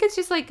that. I think it's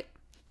just like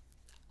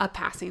a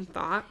passing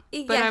thought.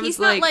 But Yeah, I was he's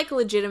not like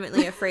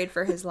legitimately afraid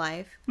for his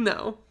life.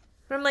 No.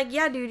 But I'm like,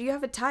 yeah, dude, you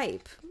have a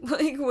type.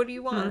 Like, what do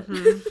you want?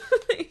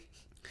 Mm-hmm.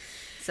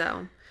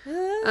 So,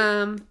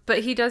 but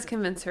he does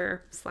convince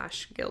her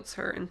 / guilts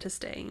her into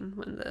staying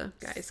when the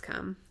guys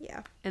come.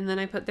 Yeah. And then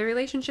I put, their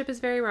relationship is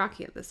very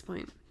rocky at this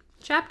point.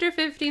 Chapter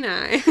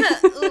 59.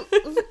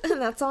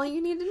 That's all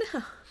you need to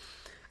know.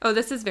 Oh,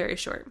 this is very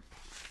short.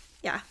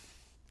 Yeah.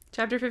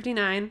 Chapter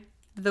 59,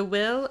 The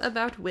Will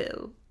About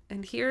Will.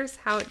 And here's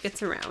how it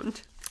gets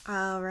around.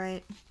 All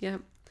right.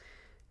 Yep.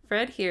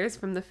 Fred hears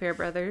from the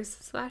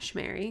Fairbrothers /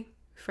 Mary.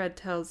 Fred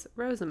tells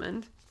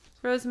Rosamund.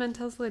 Rosamund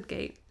tells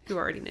Lydgate, who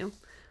already knew.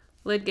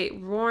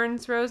 Lydgate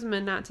warns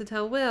Rosamund not to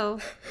tell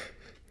Will.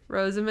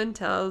 Rosamund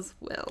tells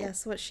Will.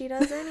 Guess what she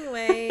does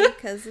anyway,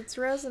 because it's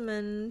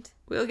Rosamund.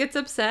 Will gets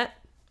upset,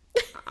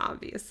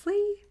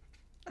 obviously.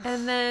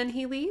 And then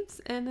he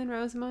leaves, and then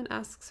Rosamund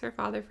asks her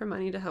father for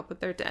money to help with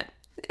their debt.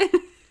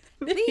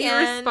 He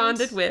end.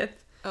 responded with,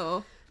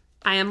 Oh.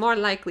 I am more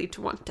likely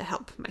to want to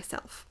help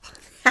myself.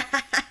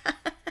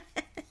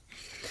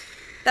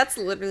 That's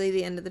literally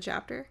the end of the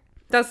chapter.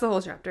 That's the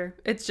whole chapter.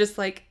 It's just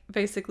like,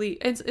 basically,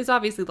 it's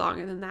obviously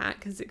longer than that,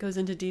 because it goes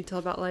into detail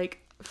about, like,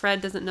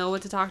 Fred doesn't know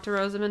what to talk to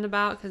Rosamund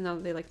about, because now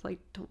they, like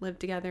don't live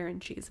together,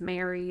 and she's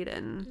married,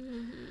 and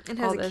And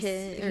has all a this.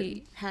 kid.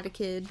 Or had a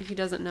kid. He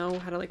doesn't know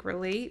how to, like,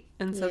 relate,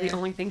 and so the Yeah.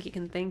 only thing he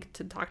can think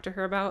to talk to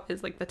her about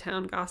is, like, the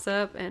town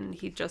gossip, and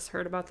he just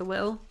heard about the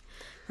will.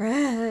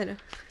 Fred.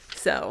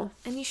 So,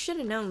 And you should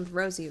have known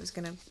Rosie was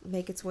going to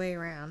make its way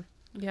around.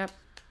 yep,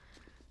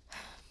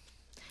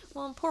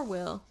 Well, poor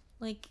Will.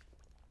 Like,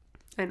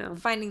 I know.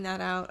 finding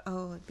that out,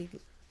 it'd be...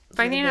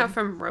 Finding it out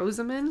from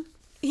Rosamund,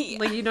 Yeah.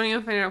 like, you don't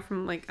even find it out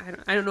from, like,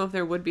 I don't know if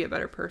there would be a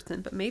better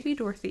person, but maybe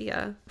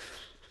Dorothea.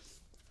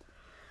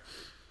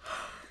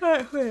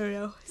 I don't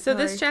know. So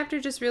this chapter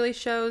just really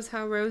shows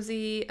how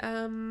Rosie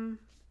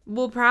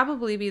will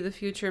probably be the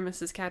future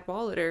Mrs.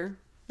 Cadwallader,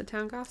 the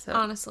town gossip.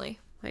 Honestly.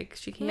 Like,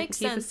 she can't Makes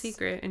keep a sense.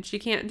 secret, and she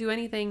can't do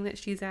anything that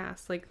she's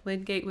asked. Like,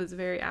 Lydgate was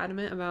very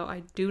adamant about,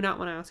 I do not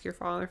want to ask your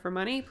father for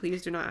money.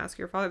 Please do not ask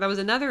your father. That was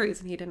another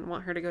reason he didn't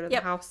want her to go to the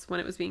house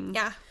when it was being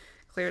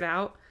cleared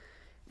out.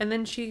 And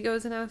then she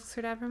goes and asks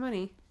her dad for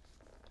money.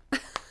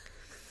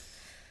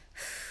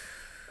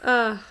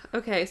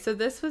 Okay, so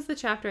this was the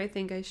chapter I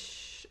think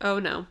oh,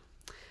 no.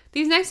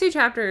 These next two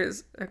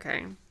chapters,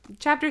 okay.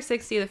 Chapter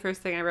 60, the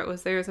first thing I wrote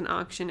was, there's an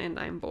auction and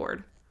I'm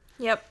bored.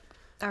 Yep.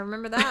 I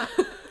remember that.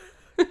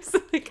 It's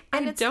like,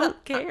 And I it's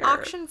don't the care.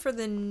 auction for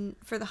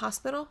the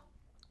hospital?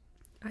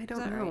 I Is don't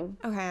that know.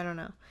 right? Okay, I don't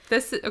know.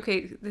 This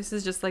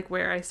is just like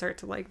where I start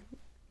to like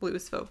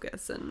lose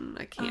focus, and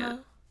I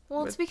can't.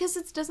 Well, it's because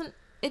it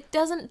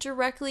doesn't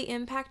directly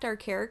impact our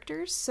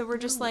characters, so we're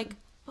just like,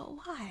 but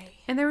why?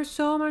 And there was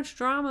so much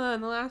drama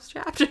in the last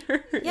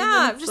chapter.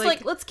 Yeah, I'm just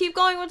like, let's keep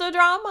going with the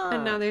drama.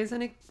 And now there's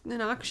an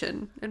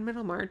auction in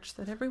Middlemarch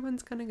that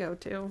everyone's gonna go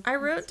to. I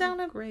wrote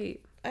down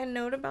a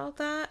note about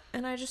that,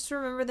 and I just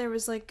remember there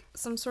was like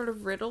some sort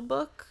of riddle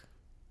book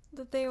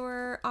that they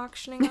were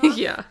auctioning off.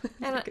 Yeah.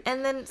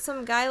 And then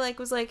some guy like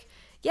was like,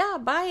 yeah,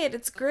 buy it,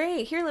 it's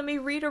great. Here, let me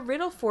read a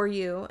riddle for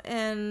you.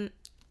 And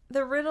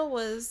the riddle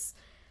was,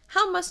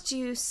 how must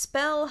you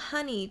spell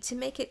honey to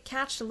make it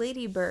catch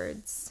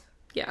ladybirds?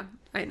 Yeah,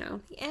 I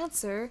know. The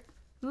answer,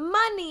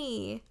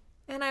 money.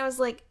 And I was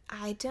like,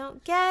 I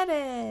don't get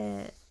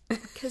it.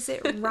 Because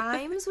it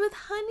rhymes with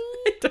honey?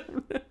 I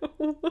don't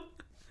know.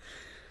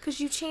 Because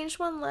you changed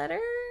one letter?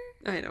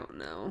 I don't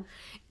know.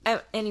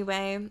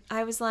 Anyway,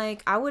 I was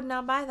like, I would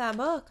not buy that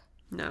book.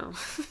 No.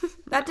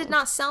 That did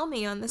not sell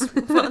me on this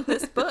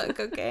book,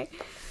 okay?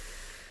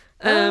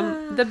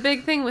 The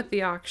big thing with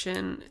the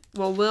auction,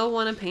 well, Will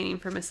won a painting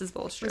for Mrs.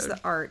 Bulstrode. Was the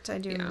art. I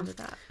do remember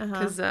that.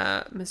 Because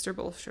Mr.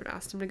 Bulstrode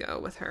asked him to go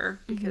with her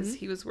because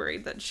he was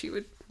worried that she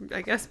would,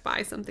 I guess,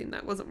 buy something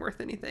that wasn't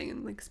worth anything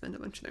and like spend a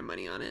bunch of their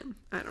money on it.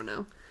 I don't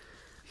know.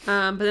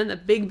 But then the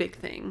big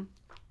thing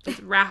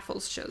is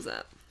Raffles shows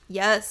up.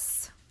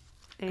 Yes.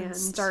 And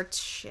starts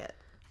shit.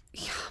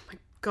 Yeah, oh my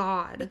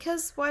God.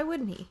 Because why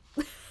wouldn't he?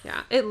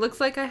 Yeah, it looks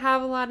like I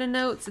have a lot of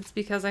notes. It's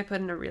because I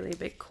put in a really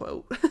big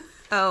quote.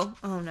 Oh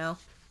no.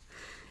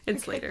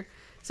 It's later.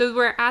 So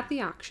we're at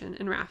the auction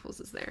and Raffles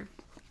is there.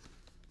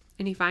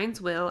 And he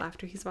finds Will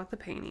after he's bought the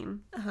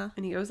painting.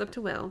 And he goes up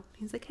to Will.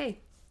 He's like, hey,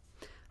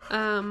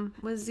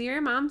 was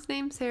your mom's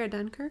name Sarah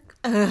Dunkirk?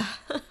 And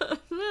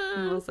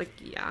Will's like,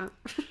 yeah.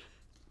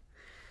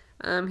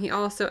 He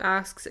also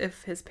asks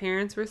if his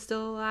parents were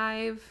still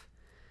alive,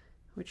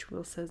 which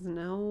Will says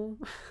no.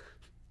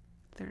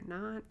 They're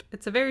not.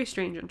 It's a very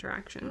strange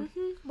interaction.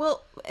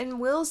 Well, and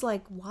Will's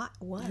like, what?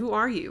 Who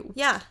are you?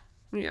 Yeah.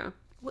 Yeah.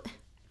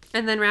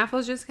 And then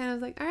Raffles just kind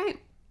of like, all right,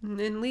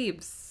 and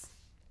leaves.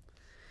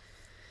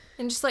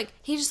 And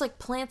he just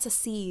plants a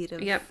seed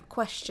of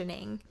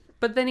questioning.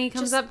 But then he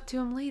comes up to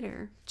him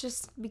later.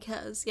 Just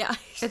because, yeah.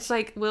 It's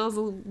like Will's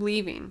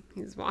leaving.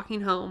 He's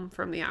walking home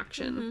from the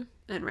auction.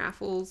 And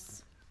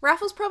Raffles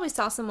probably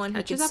saw someone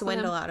who could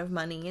swindle out of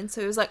money. And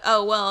so he was like,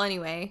 oh, well,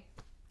 anyway,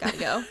 gotta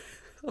go.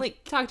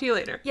 Like, talk to you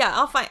later. Yeah,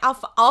 I'll find you.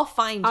 I'll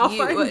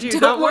find you.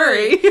 Don't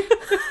worry.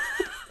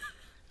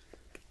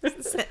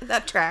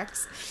 That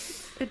tracks.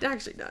 It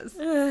actually does.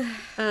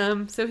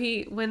 So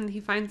when he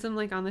finds him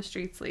like on the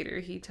streets later,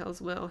 he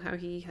tells Will how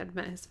he had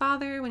met his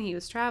father when he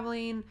was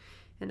traveling,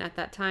 and at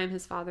that time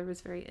his father was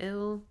very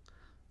ill.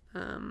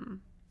 And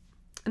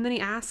then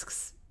he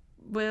asks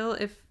Will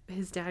if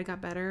his dad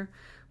got better,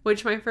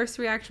 which my first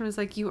reaction was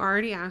like, you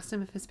already asked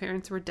him if his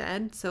parents were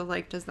dead, so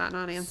like, does that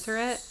not answer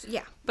it?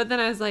 Yeah. But then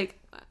I was like,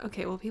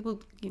 okay, well,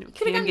 people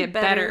can get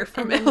better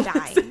from and then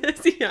die.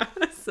 Yeah,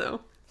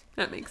 so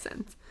that makes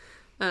sense.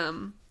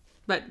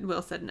 But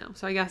Will said no.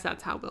 So I guess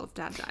that's how Will's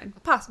dad died.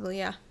 Possibly,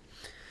 yeah.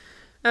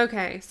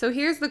 Okay, so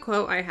here's the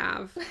quote I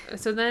have.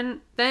 So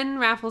then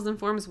Raffles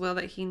informs Will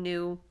that he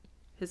knew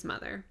his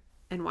mother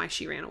and why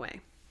she ran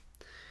away.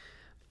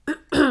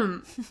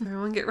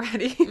 Everyone get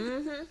ready.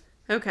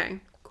 Okay,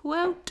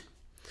 quote.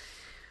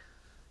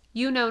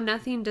 You know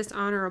nothing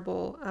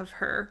dishonorable of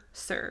her,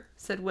 sir,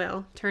 said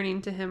Will,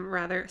 turning to him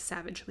rather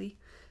savagely.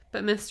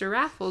 But Mr.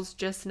 Raffles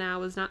just now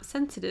was not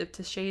sensitive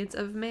to shades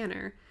of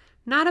manner.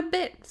 Not a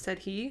bit, said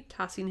he,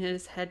 tossing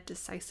his head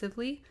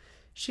decisively.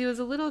 She was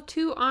a little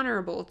too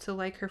honorable to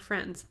like her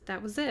friends.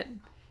 That was it.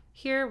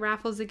 Here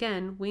Raffles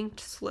again winked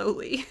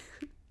slowly.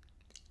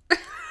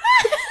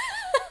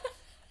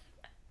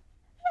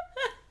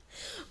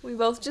 We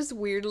both just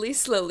weirdly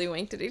slowly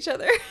winked at each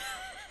other.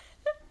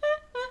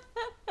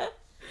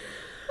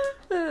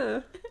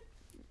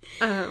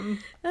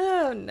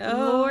 Oh no.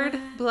 Lord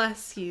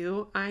bless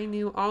you, I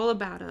knew all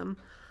about him.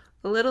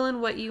 A little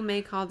in what you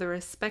may call the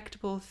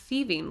respectable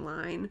thieving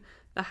line,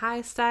 the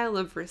high style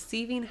of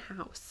receiving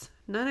house.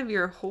 None of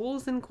your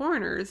holes and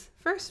corners.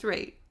 First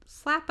rate.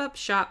 Slap up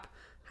shop.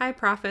 High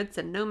profits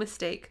and no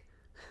mistake.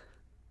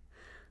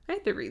 I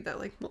had to read that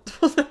like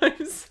multiple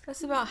times.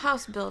 That's about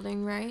house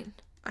building, right?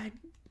 I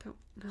don't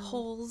know.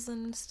 Holes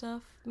and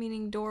stuff,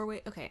 meaning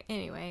doorway. Okay,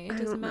 anyway, it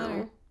doesn't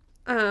matter.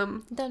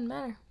 It doesn't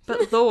matter.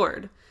 But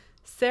Lord,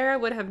 Sarah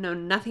would have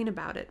known nothing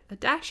about it. A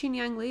dashing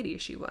young lady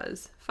she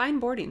was. Fine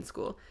boarding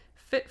school.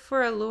 Fit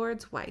for a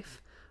lord's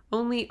wife.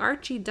 Only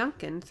Archie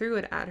Duncan threw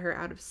it at her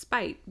out of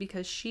spite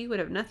because she would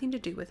have nothing to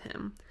do with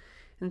him.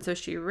 And so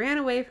she ran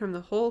away from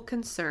the whole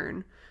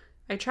concern.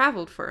 I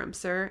travelled for him,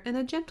 sir, in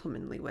a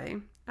gentlemanly way,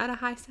 at a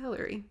high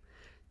salary.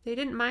 They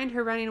didn't mind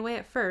her running away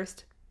at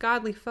first.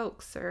 Godly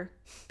folks, sir.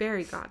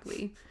 Very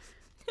godly.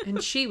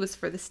 And she was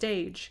for the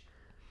stage.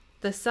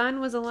 The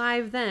son was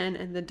alive then,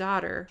 and the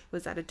daughter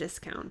was at a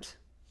discount.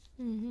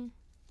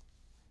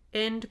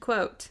 End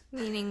quote.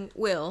 Meaning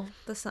Will,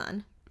 the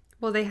son.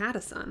 Well, they had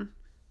a son.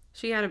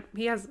 He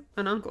has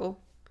an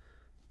uncle.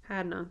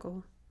 Had an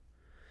uncle.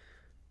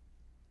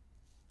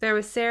 There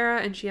was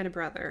Sarah, and she had a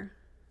brother.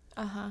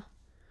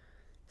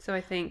 So I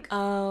think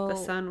the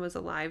son was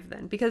alive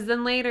then. Because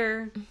then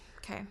later,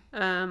 okay,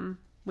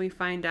 we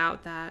find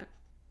out that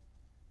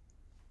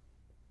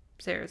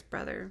Sarah's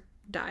brother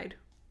died.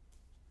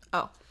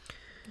 Oh.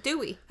 Do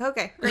we?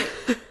 Okay,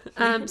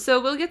 great.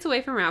 So Will gets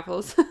away from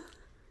Raffles.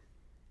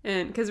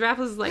 And because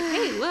Raffles is like,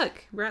 hey,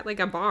 look, we're at like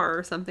a bar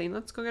or something.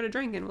 Let's go get a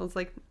drink. And Will's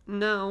like,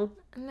 no.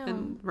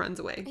 And runs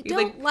away. I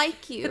don't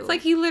like you. It's like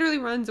he literally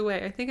runs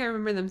away. I think I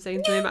remember them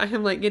saying something about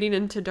him like getting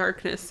into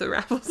darkness. So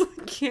Raffles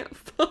like, can't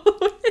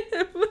follow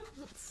him.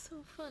 That's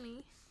so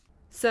funny.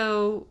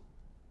 So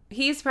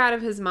he's proud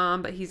of his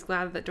mom, but he's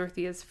glad that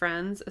Dorothea's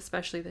friends,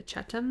 especially the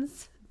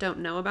Chethams, don't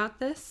know about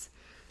this.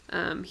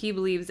 He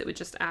believes it would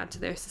just add to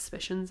their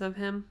suspicions of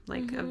him,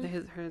 like of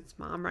his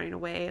mom running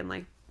away and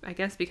like, I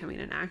guess,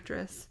 becoming an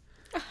actress.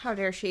 How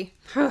dare she?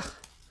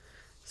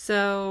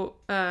 So,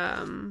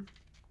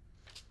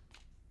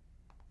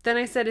 Then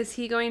I said, is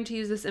he going to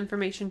use this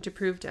information to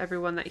prove to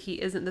everyone that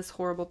he isn't this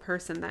horrible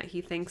person that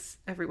he thinks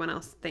everyone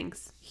else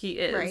thinks he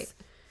is? Right.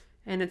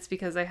 And it's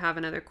because I have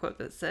another quote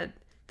that said,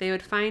 they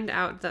would find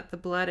out that the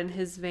blood in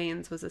his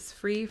veins was as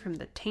free from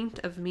the taint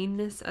of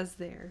meanness as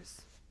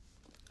theirs.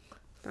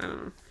 I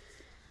don't know.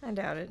 I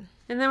doubt it.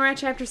 And then we're at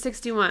chapter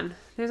 61.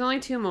 There's only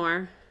 2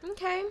 more.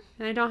 Okay.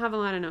 And I don't have a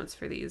lot of notes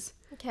for these.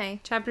 Okay.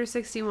 Chapter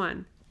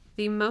 61.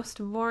 The most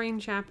boring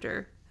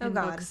chapter in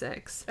God. book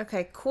 6.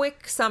 Okay,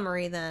 quick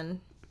summary then.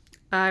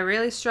 I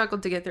really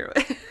struggled to get through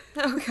it.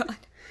 Oh,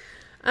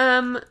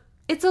 God.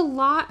 It's a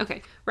lot.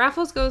 Okay.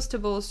 Raffles goes to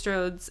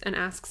Bulstrode's and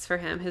asks for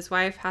him. His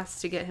wife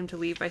has to get him to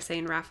leave by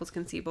saying Raffles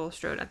can see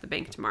Bulstrode at the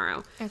bank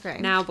tomorrow. Okay.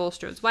 Now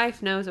Bulstrode's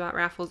wife knows about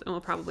Raffles and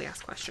will probably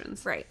ask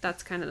questions. Right.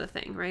 That's kind of the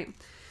thing, right?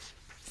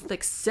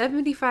 Like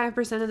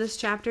 75% of this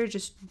chapter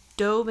just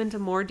dove into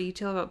more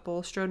detail about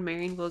Bulstrode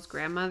marrying Will's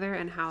grandmother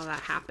and how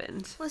that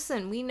happened.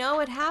 Listen, we know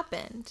it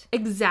happened.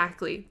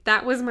 Exactly.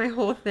 That was my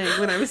whole thing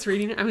when I was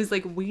reading it. I was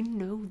like, we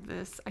know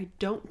this. I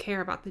don't care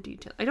about the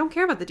details. I don't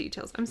care about the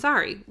details. I'm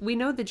sorry. We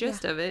know the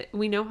gist of it.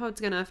 We know how it's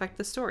going to affect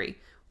the story.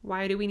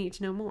 Why do we need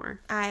to know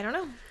more? I don't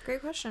know.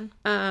 Great question.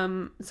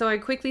 So I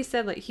quickly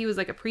said like he was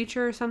like a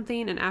preacher or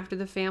something, and after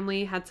the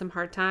family had some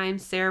hard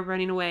times, Sarah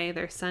running away,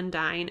 their son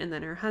dying, and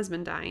then her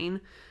husband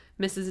dying,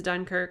 Mrs.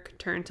 Dunkirk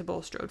turned to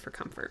Bulstrode for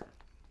comfort.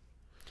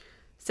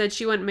 Said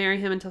she wouldn't marry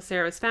him until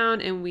Sarah was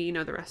found, and we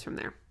know the rest from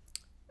there.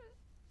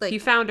 Like, he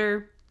found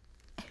her,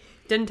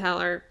 didn't tell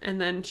her, and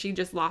then she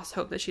just lost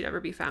hope that she'd ever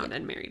be found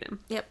and married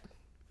him. Yep.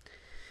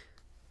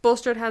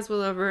 Bulstrode has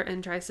Will over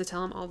and tries to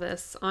tell him all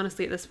this.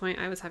 Honestly, at this point,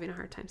 I was having a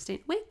hard time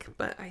staying awake,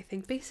 but I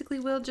think basically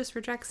Will just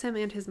rejects him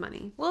and his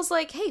money. Will's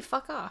like, hey,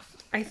 fuck off.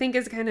 I think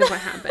is kind of what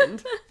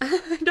happened.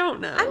 I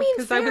don't know. I mean,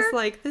 because I was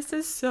like, this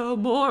is so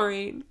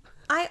boring.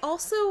 I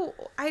also,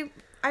 I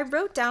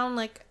wrote down,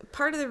 like,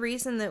 part of the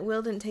reason that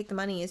Will didn't take the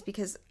money is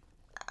because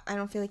I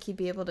don't feel like he'd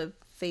be able to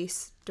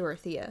face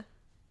Dorothea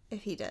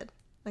if he did.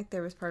 Like,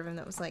 there was part of him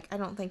that was like, I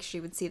don't think she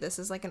would see this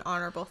as, like, an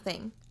honorable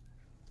thing.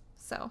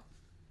 So.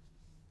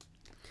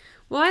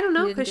 Well, I don't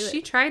know, because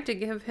she tried to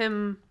give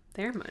him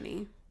their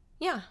money.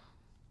 Yeah.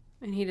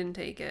 And he didn't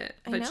take it.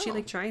 I But know. she,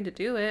 like, tried to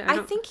do it. I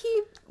think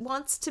he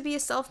wants to be a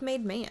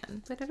self-made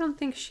man. But I don't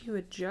think she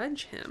would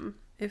judge him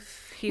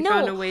if he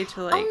found a way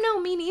to, like... Oh, no,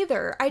 me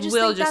neither. I just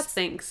Will think just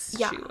thinks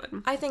she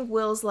would. I think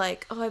Will's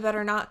like, oh, I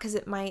better not, because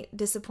it might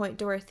disappoint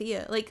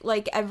Dorothea.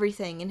 Like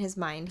everything in his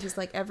mind. He's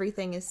like,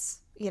 everything is,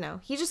 you know,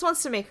 he just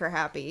wants to make her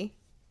happy.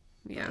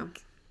 Yeah.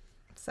 Like,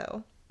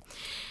 so.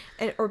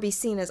 Or be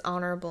seen as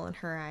honorable in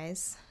her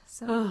eyes.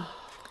 So,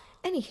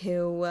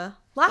 anywho,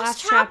 last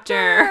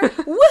chapter.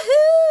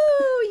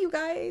 Woohoo, you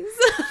guys.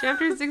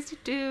 Chapter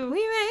 62. We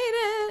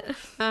made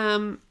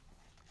it.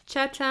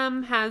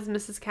 Chetam has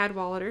Mrs.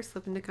 Cadwallader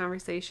slip into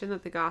conversation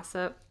that the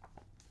gossip...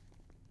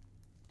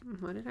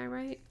 What did I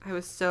write? I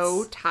was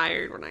so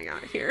tired when I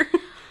got here.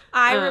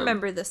 I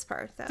remember this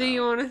part, though. Do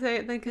you want to say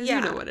it then? Because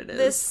you know what it is.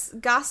 This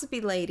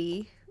gossipy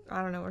lady,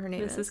 I don't know what her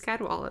name is. Mrs.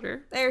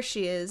 Cadwallader. There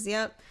she is,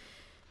 yep.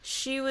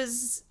 She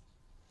was...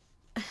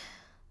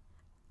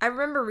 I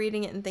remember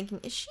reading it and thinking,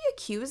 is she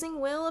accusing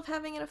Will of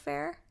having an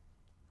affair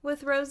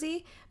with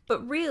Rosie?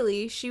 But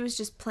really, she was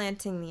just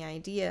planting the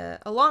idea,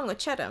 along with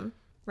Chetam,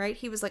 right?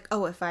 He was like,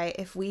 oh, if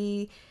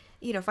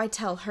I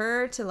tell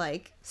her to,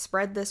 like,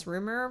 spread this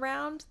rumor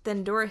around,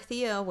 then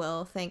Dorothea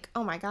will think,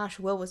 oh my gosh,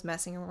 Will was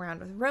messing around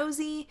with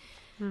Rosie.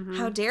 Mm-hmm.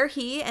 How dare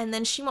he? And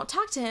then she won't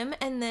talk to him,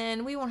 and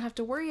then we won't have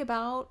to worry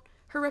about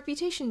her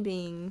reputation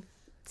being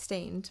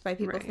stained by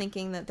people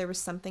thinking that there was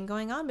something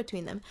going on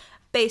between them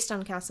based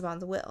on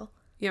Casaubon's will.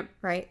 Yep.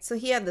 Right? So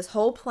he had this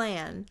whole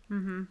plan.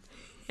 Mm-hmm.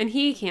 And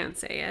he can't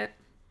say it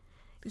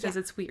because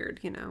it's weird,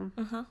 you know?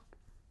 Uh-huh.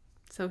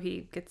 So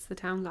he gets the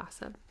town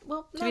gossip.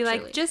 Well, to be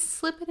like, just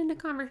slip it into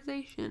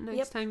conversation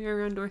next time you're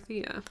around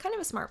Dorothea. Kind of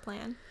a smart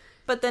plan.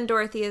 But then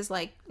Dorothea's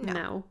like,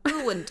 no.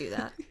 Who wouldn't do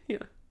that?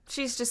 Yeah.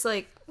 She's just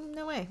like,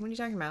 no way. What are you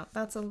talking about?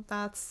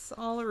 That's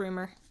all a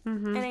rumor.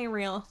 Mm-hmm. It ain't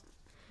real.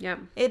 Yep.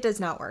 It does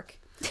not work.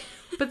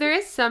 But there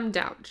is some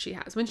doubt she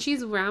has. When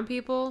she's around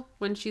people,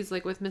 when she's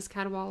like with Miss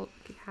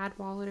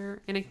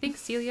Cadwallader, and I think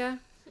Celia,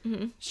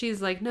 she's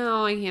like,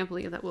 no, I can't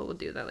believe that Will would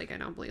do that. Like, I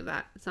don't believe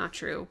that. It's not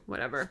true.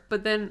 Whatever.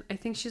 But then I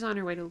think she's on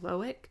her way to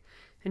Lowick,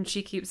 and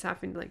she keeps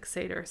having to, like,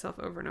 say to herself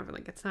over and over,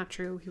 like, it's not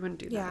true. He wouldn't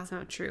do that. Yeah. It's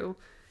not true.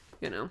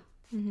 You know?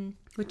 Mm-hmm.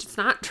 Which it's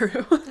not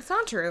true. It's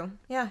not true.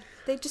 Yeah.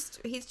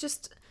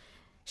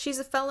 She's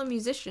a fellow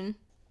musician.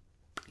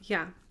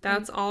 Yeah.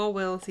 That's all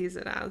Will sees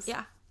it as.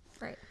 Yeah.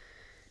 Right.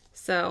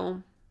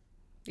 So,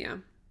 yeah.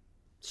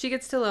 She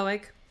gets to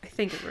Lowick, I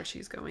think is where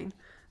she's going.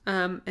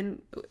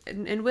 And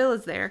Will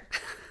is there.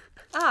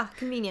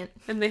 Convenient.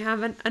 And they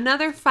have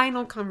another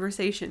final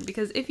conversation.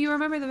 Because if you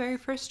remember, the very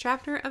first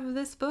chapter of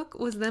this book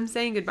was them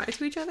saying goodbye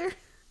to each other.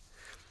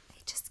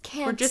 They just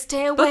can't just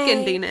stay away.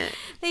 Bookending it.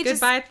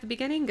 Goodbye at the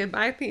beginning,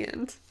 goodbye at the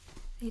end.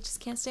 They just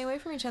can't stay away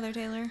from each other,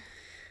 Taylor.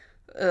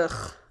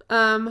 Ugh.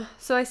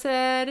 So I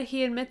said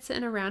he admits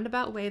in a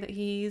roundabout way that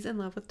he's in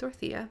love with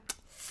Dorothea.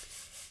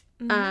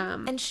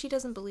 And she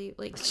doesn't believe,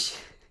 like...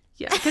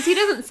 Yeah, because he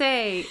doesn't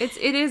say,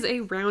 it is a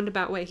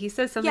roundabout way. He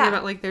says something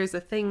about, like, there's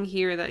a thing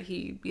here that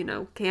he,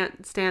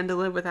 can't stand to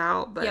live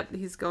without, but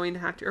he's going to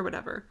have to, or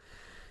whatever.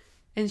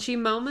 And she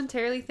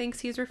momentarily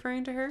thinks he's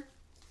referring to her,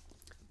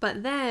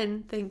 but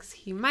then thinks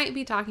he might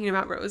be talking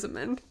about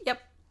Rosamund.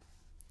 Yep.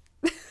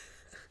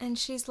 And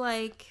she's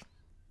like,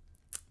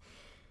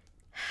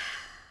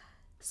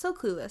 so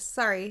clueless.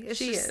 Sorry.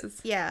 She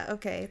is. Yeah,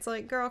 okay. It's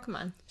like, girl, come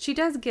on. She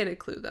does get a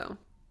clue, though.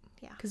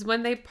 Yeah. Because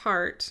when they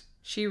part,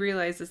 she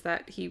realizes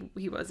that he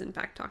was, in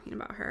fact, talking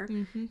about her.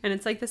 Mm-hmm. And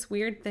it's like this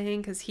weird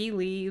thing, because he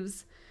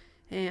leaves,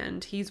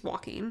 and he's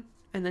walking.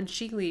 And then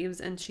she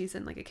leaves, and she's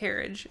in, like, a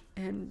carriage.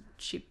 And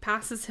she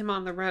passes him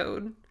on the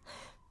road.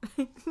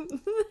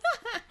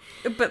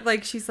 But,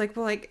 like, she's like,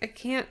 well, like, I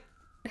can't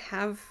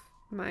have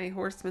my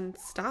horseman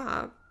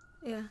stop.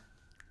 Yeah.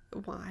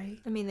 Why?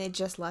 I mean, they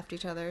just left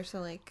each other, so,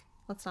 like,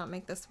 let's not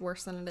make this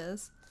worse than it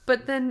is.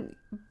 But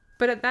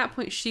at that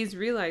point, she's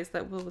realized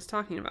that Will was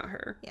talking about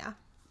her. Yeah.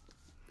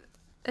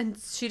 And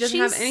she doesn't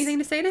have anything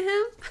to say to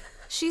him?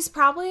 She's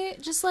probably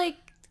just, like,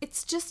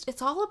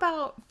 it's all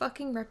about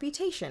fucking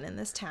reputation in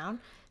this town.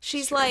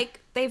 She's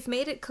like, they've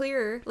made it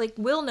clear, like,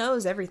 Will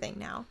knows everything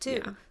now,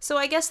 too. Yeah. So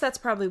I guess that's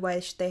probably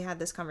why they had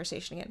this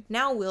conversation again.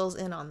 Now Will's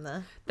in on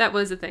That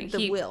was the thing.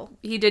 Will.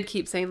 He did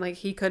keep saying, like,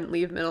 he couldn't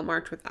leave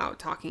Middlemarch without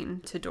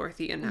talking to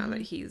Dorothy, and now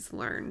that he's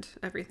learned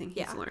everything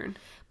he's learned.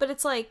 But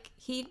it's like,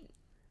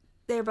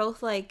 they're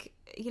both like,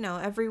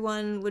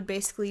 everyone would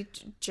basically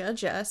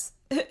judge us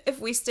if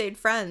we stayed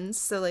friends,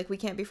 so, like, we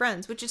can't be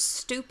friends, which is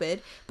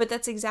stupid, but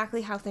that's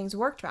exactly how things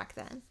worked back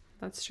then.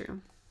 That's true.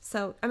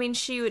 So, I mean,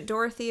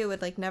 Dorothea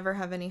would, like, never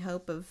have any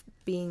hope of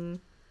being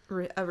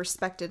a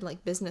respected,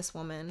 like,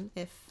 businesswoman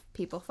if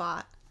people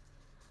thought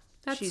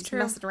she's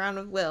messing around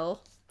with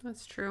Will.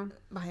 That's true.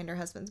 Behind her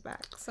husband's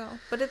back. So,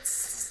 but it's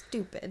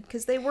stupid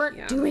because they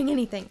weren't doing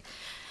anything.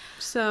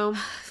 So,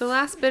 the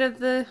last bit of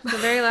the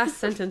very last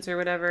sentence or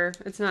whatever,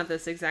 it's not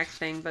this exact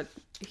thing, but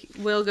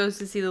Will goes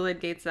to see the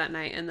Lydgates that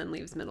night and then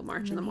leaves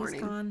Middlemarch in the morning.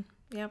 He's gone.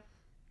 Yep.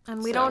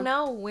 And we don't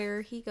know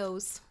where he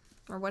goes.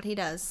 Or what he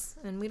does.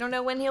 And we don't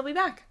know when he'll be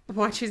back.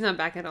 Watch, he's not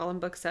back at all in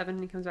book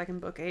 7. He comes back in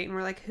book 8. And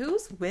we're like,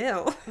 who's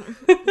Will?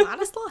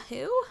 Ladislaw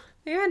who?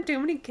 They had too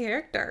many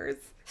characters.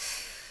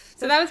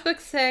 So that was book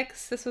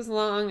 6. This was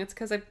long. It's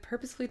because I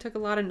purposely took a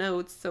lot of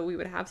notes so we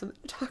would have something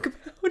to talk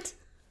about.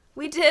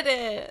 We did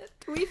it.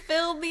 We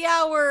filled the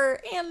hour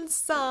and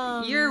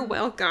some. You're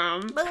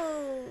welcome.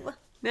 Boo.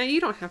 Now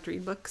you don't have to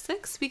read book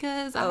 6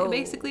 because I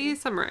basically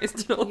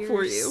summarized it all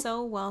for you. You're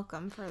so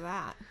welcome for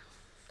that.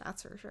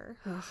 That's for sure.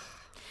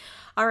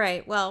 All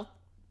right, well,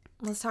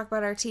 let's talk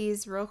about our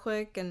teas real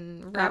quick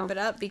and wrap it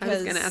up because... I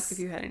was going to ask if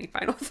you had any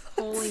final thoughts.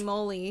 Holy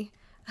moly.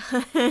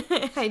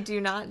 I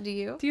do not. Do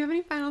you? Do you have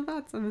any final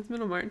thoughts on this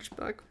Middlemarch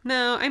book?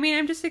 No, I mean,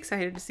 I'm just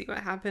excited to see what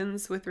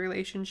happens with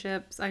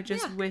relationships. I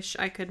just wish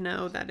I could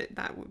know that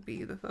that would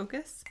be the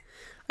focus.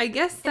 I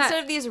guess that...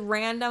 Instead of these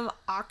random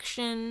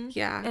auction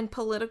and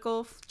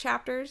political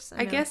chapters.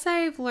 I guess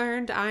I've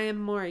learned I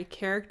am more a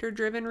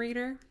character-driven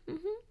reader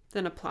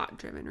than a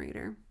plot-driven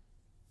reader.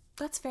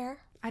 That's fair.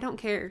 I don't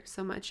care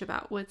so much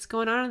about what's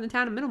going on in the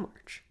town of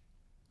Middlemarch.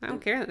 I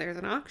don't care that there's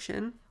an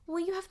auction. Well,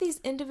 you have these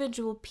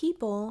individual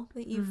people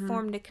that you've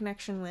formed a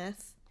connection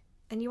with,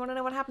 and you want to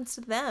know what happens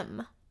to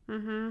them,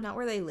 not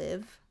where they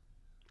live.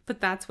 But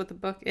that's what the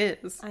book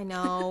is. I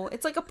know.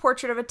 It's like a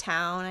portrait of a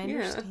town. I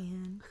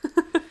understand.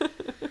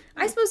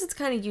 I suppose it's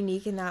kind of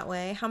unique in that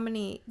way.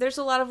 There's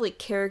a lot of, like,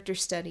 character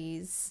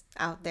studies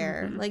out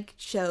there, like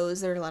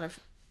shows. There are a lot of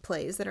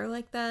plays that are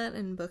like that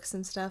and books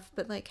and stuff.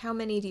 But, like, how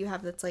many do you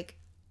have that's, like,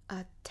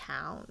 a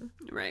town?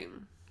 Right.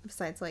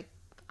 Besides, like,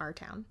 Our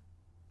Town.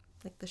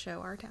 Like the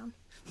show Our Town.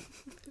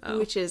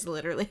 Which is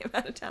literally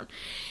about a town.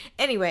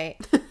 Anyway,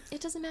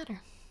 it doesn't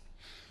matter.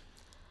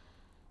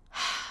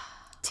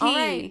 Tea. All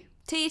right.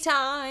 Tea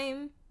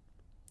time.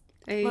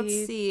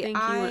 Let's see.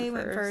 I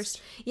went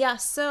first. Yeah,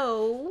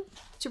 so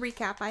to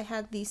recap, I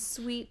had the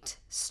Sweet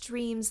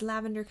Streams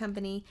Lavender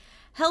Company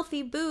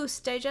Healthy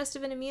Boost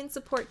Digestive and Immune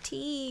Support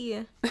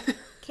Tea.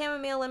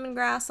 Chamomile,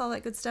 lemongrass, all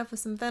that good stuff with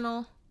some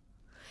fennel.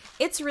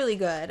 It's really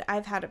good.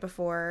 I've had it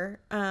before.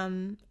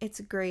 It's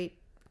a great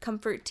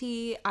comfort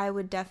tea. I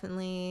would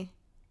definitely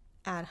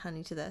add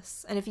honey to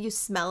this. And if you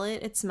smell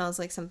it, it smells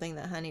like something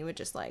that honey would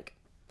just, like,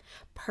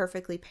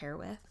 perfectly pair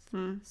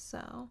with.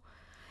 So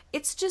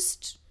it's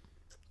just...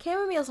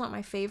 Chamomile's not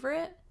my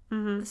favorite.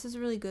 This is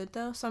really good,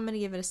 though. So I'm going to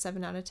give it a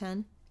 7 out of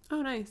 10.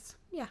 Oh, nice.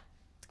 Yeah.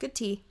 It's good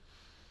tea.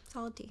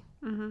 Solid tea.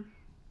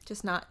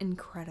 Just not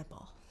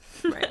incredible.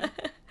 Right.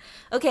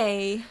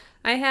 Okay.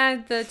 I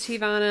had the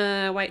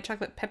Chivana white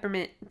chocolate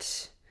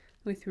peppermint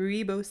with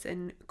rooibos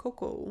and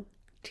cocoa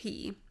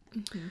tea.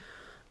 It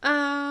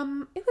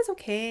was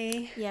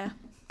okay. Yeah.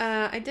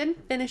 I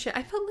didn't finish it.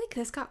 I felt like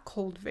this got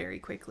cold very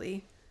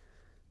quickly.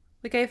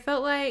 Like, I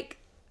felt like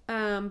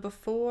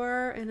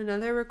before in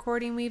another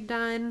recording we've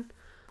done,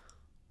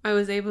 I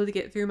was able to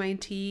get through my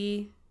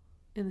tea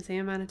in the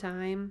same amount of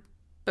time.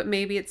 But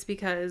maybe it's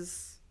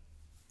because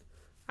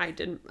I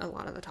did a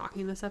lot of the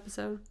talking this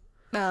episode.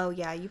 Oh,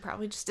 yeah. You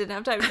probably just didn't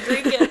have time to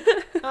drink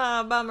it.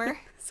 Ah, bummer.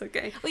 It's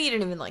okay. Well, you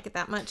didn't even like it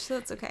that much, so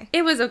that's okay.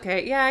 It was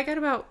okay. Yeah, I got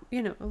about,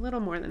 a little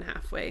more than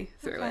halfway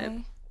through it.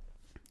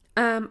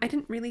 I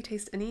didn't really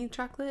taste any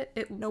chocolate.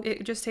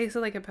 It just tasted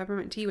like a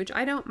peppermint tea, which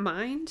I don't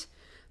mind.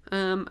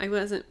 I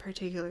wasn't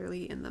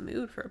particularly in the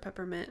mood for a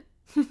peppermint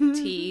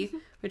tea,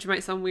 which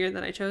might sound weird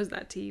that I chose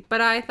that tea,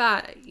 but I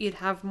thought you'd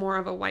have more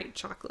of a white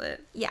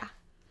chocolate. Yeah.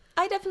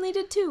 I definitely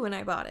did too when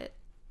I bought it.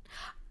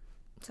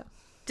 So.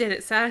 Did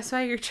it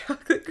satisfy your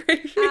chocolate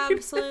craving?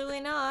 Absolutely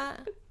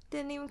not.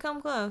 Didn't even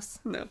come close.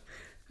 No.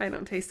 I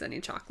don't taste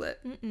any chocolate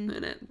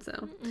in it,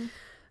 so.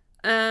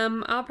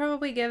 I'll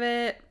probably give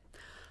it,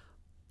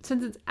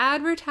 since it's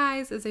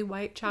advertised as a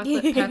white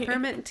chocolate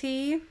peppermint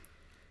tea,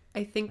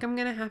 I think I'm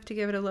gonna have to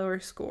give it a lower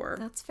score.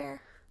 That's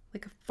fair.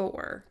 Like a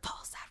 4.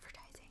 False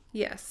advertising.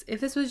 Yes. If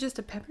this was just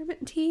a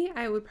peppermint tea,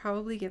 I would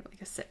probably give it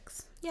like a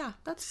 6. Yeah,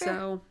 that's fair.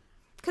 So,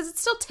 because it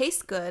still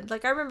tastes good.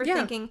 Like, I remember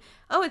thinking,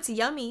 oh, it's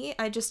yummy.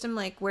 I just am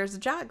like, where's the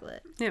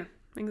chocolate? yeah,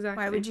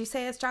 exactly. Why would you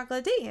say it's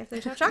chocolate tea if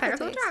there's no chocolate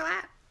taste?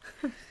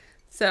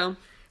 So,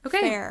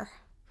 okay. Fair.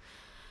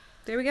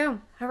 There we go.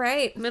 All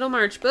right.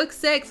 Middlemarch, book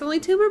 6. Only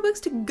 2 more books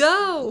to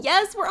go.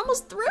 Yes, we're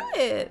almost through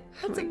it.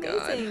 That's oh my amazing.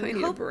 God, I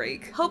need a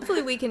break.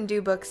 Hopefully we can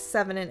do books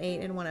 7 and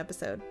 8 in one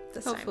episode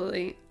this time.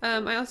 Hopefully.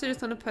 I also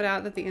just want to put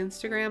out that the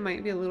Instagram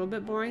might be a little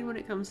bit boring when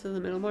it comes to the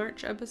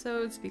Middlemarch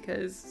episodes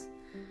because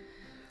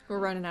we're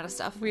running out of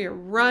stuff. we are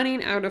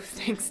running out of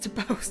things to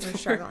post. We're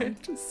struggling.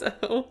 So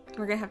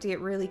we're going to have to get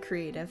really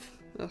creative.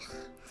 Ugh.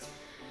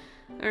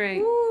 All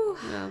right. Woo.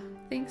 Well,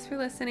 thanks for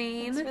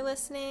listening. Thanks for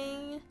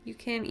listening. You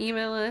can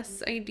email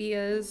us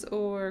ideas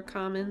or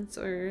comments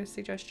or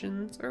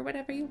suggestions or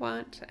whatever you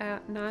want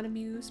at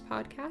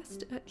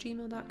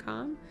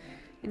notamusedpodcast@gmail.com.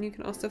 And you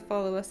can also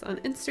follow us on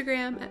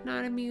Instagram at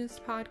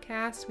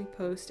notamusedpodcast. We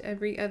post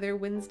every other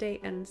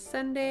Wednesday and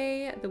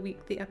Sunday the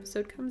week the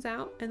episode comes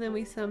out. And then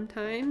we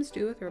sometimes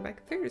do a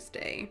Throwback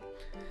Thursday.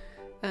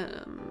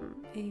 And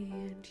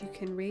you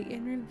can rate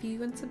and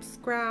review and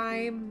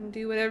subscribe,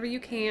 do whatever you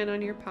can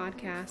on your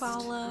podcast.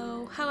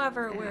 Follow,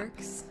 however it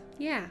works.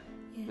 Yeah,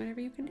 whatever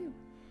you can do.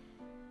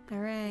 All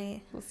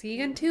right. We'll see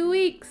you in 2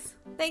 weeks.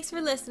 Thanks for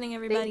listening,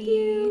 everybody. Thank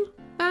you.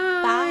 Bye.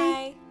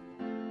 Bye.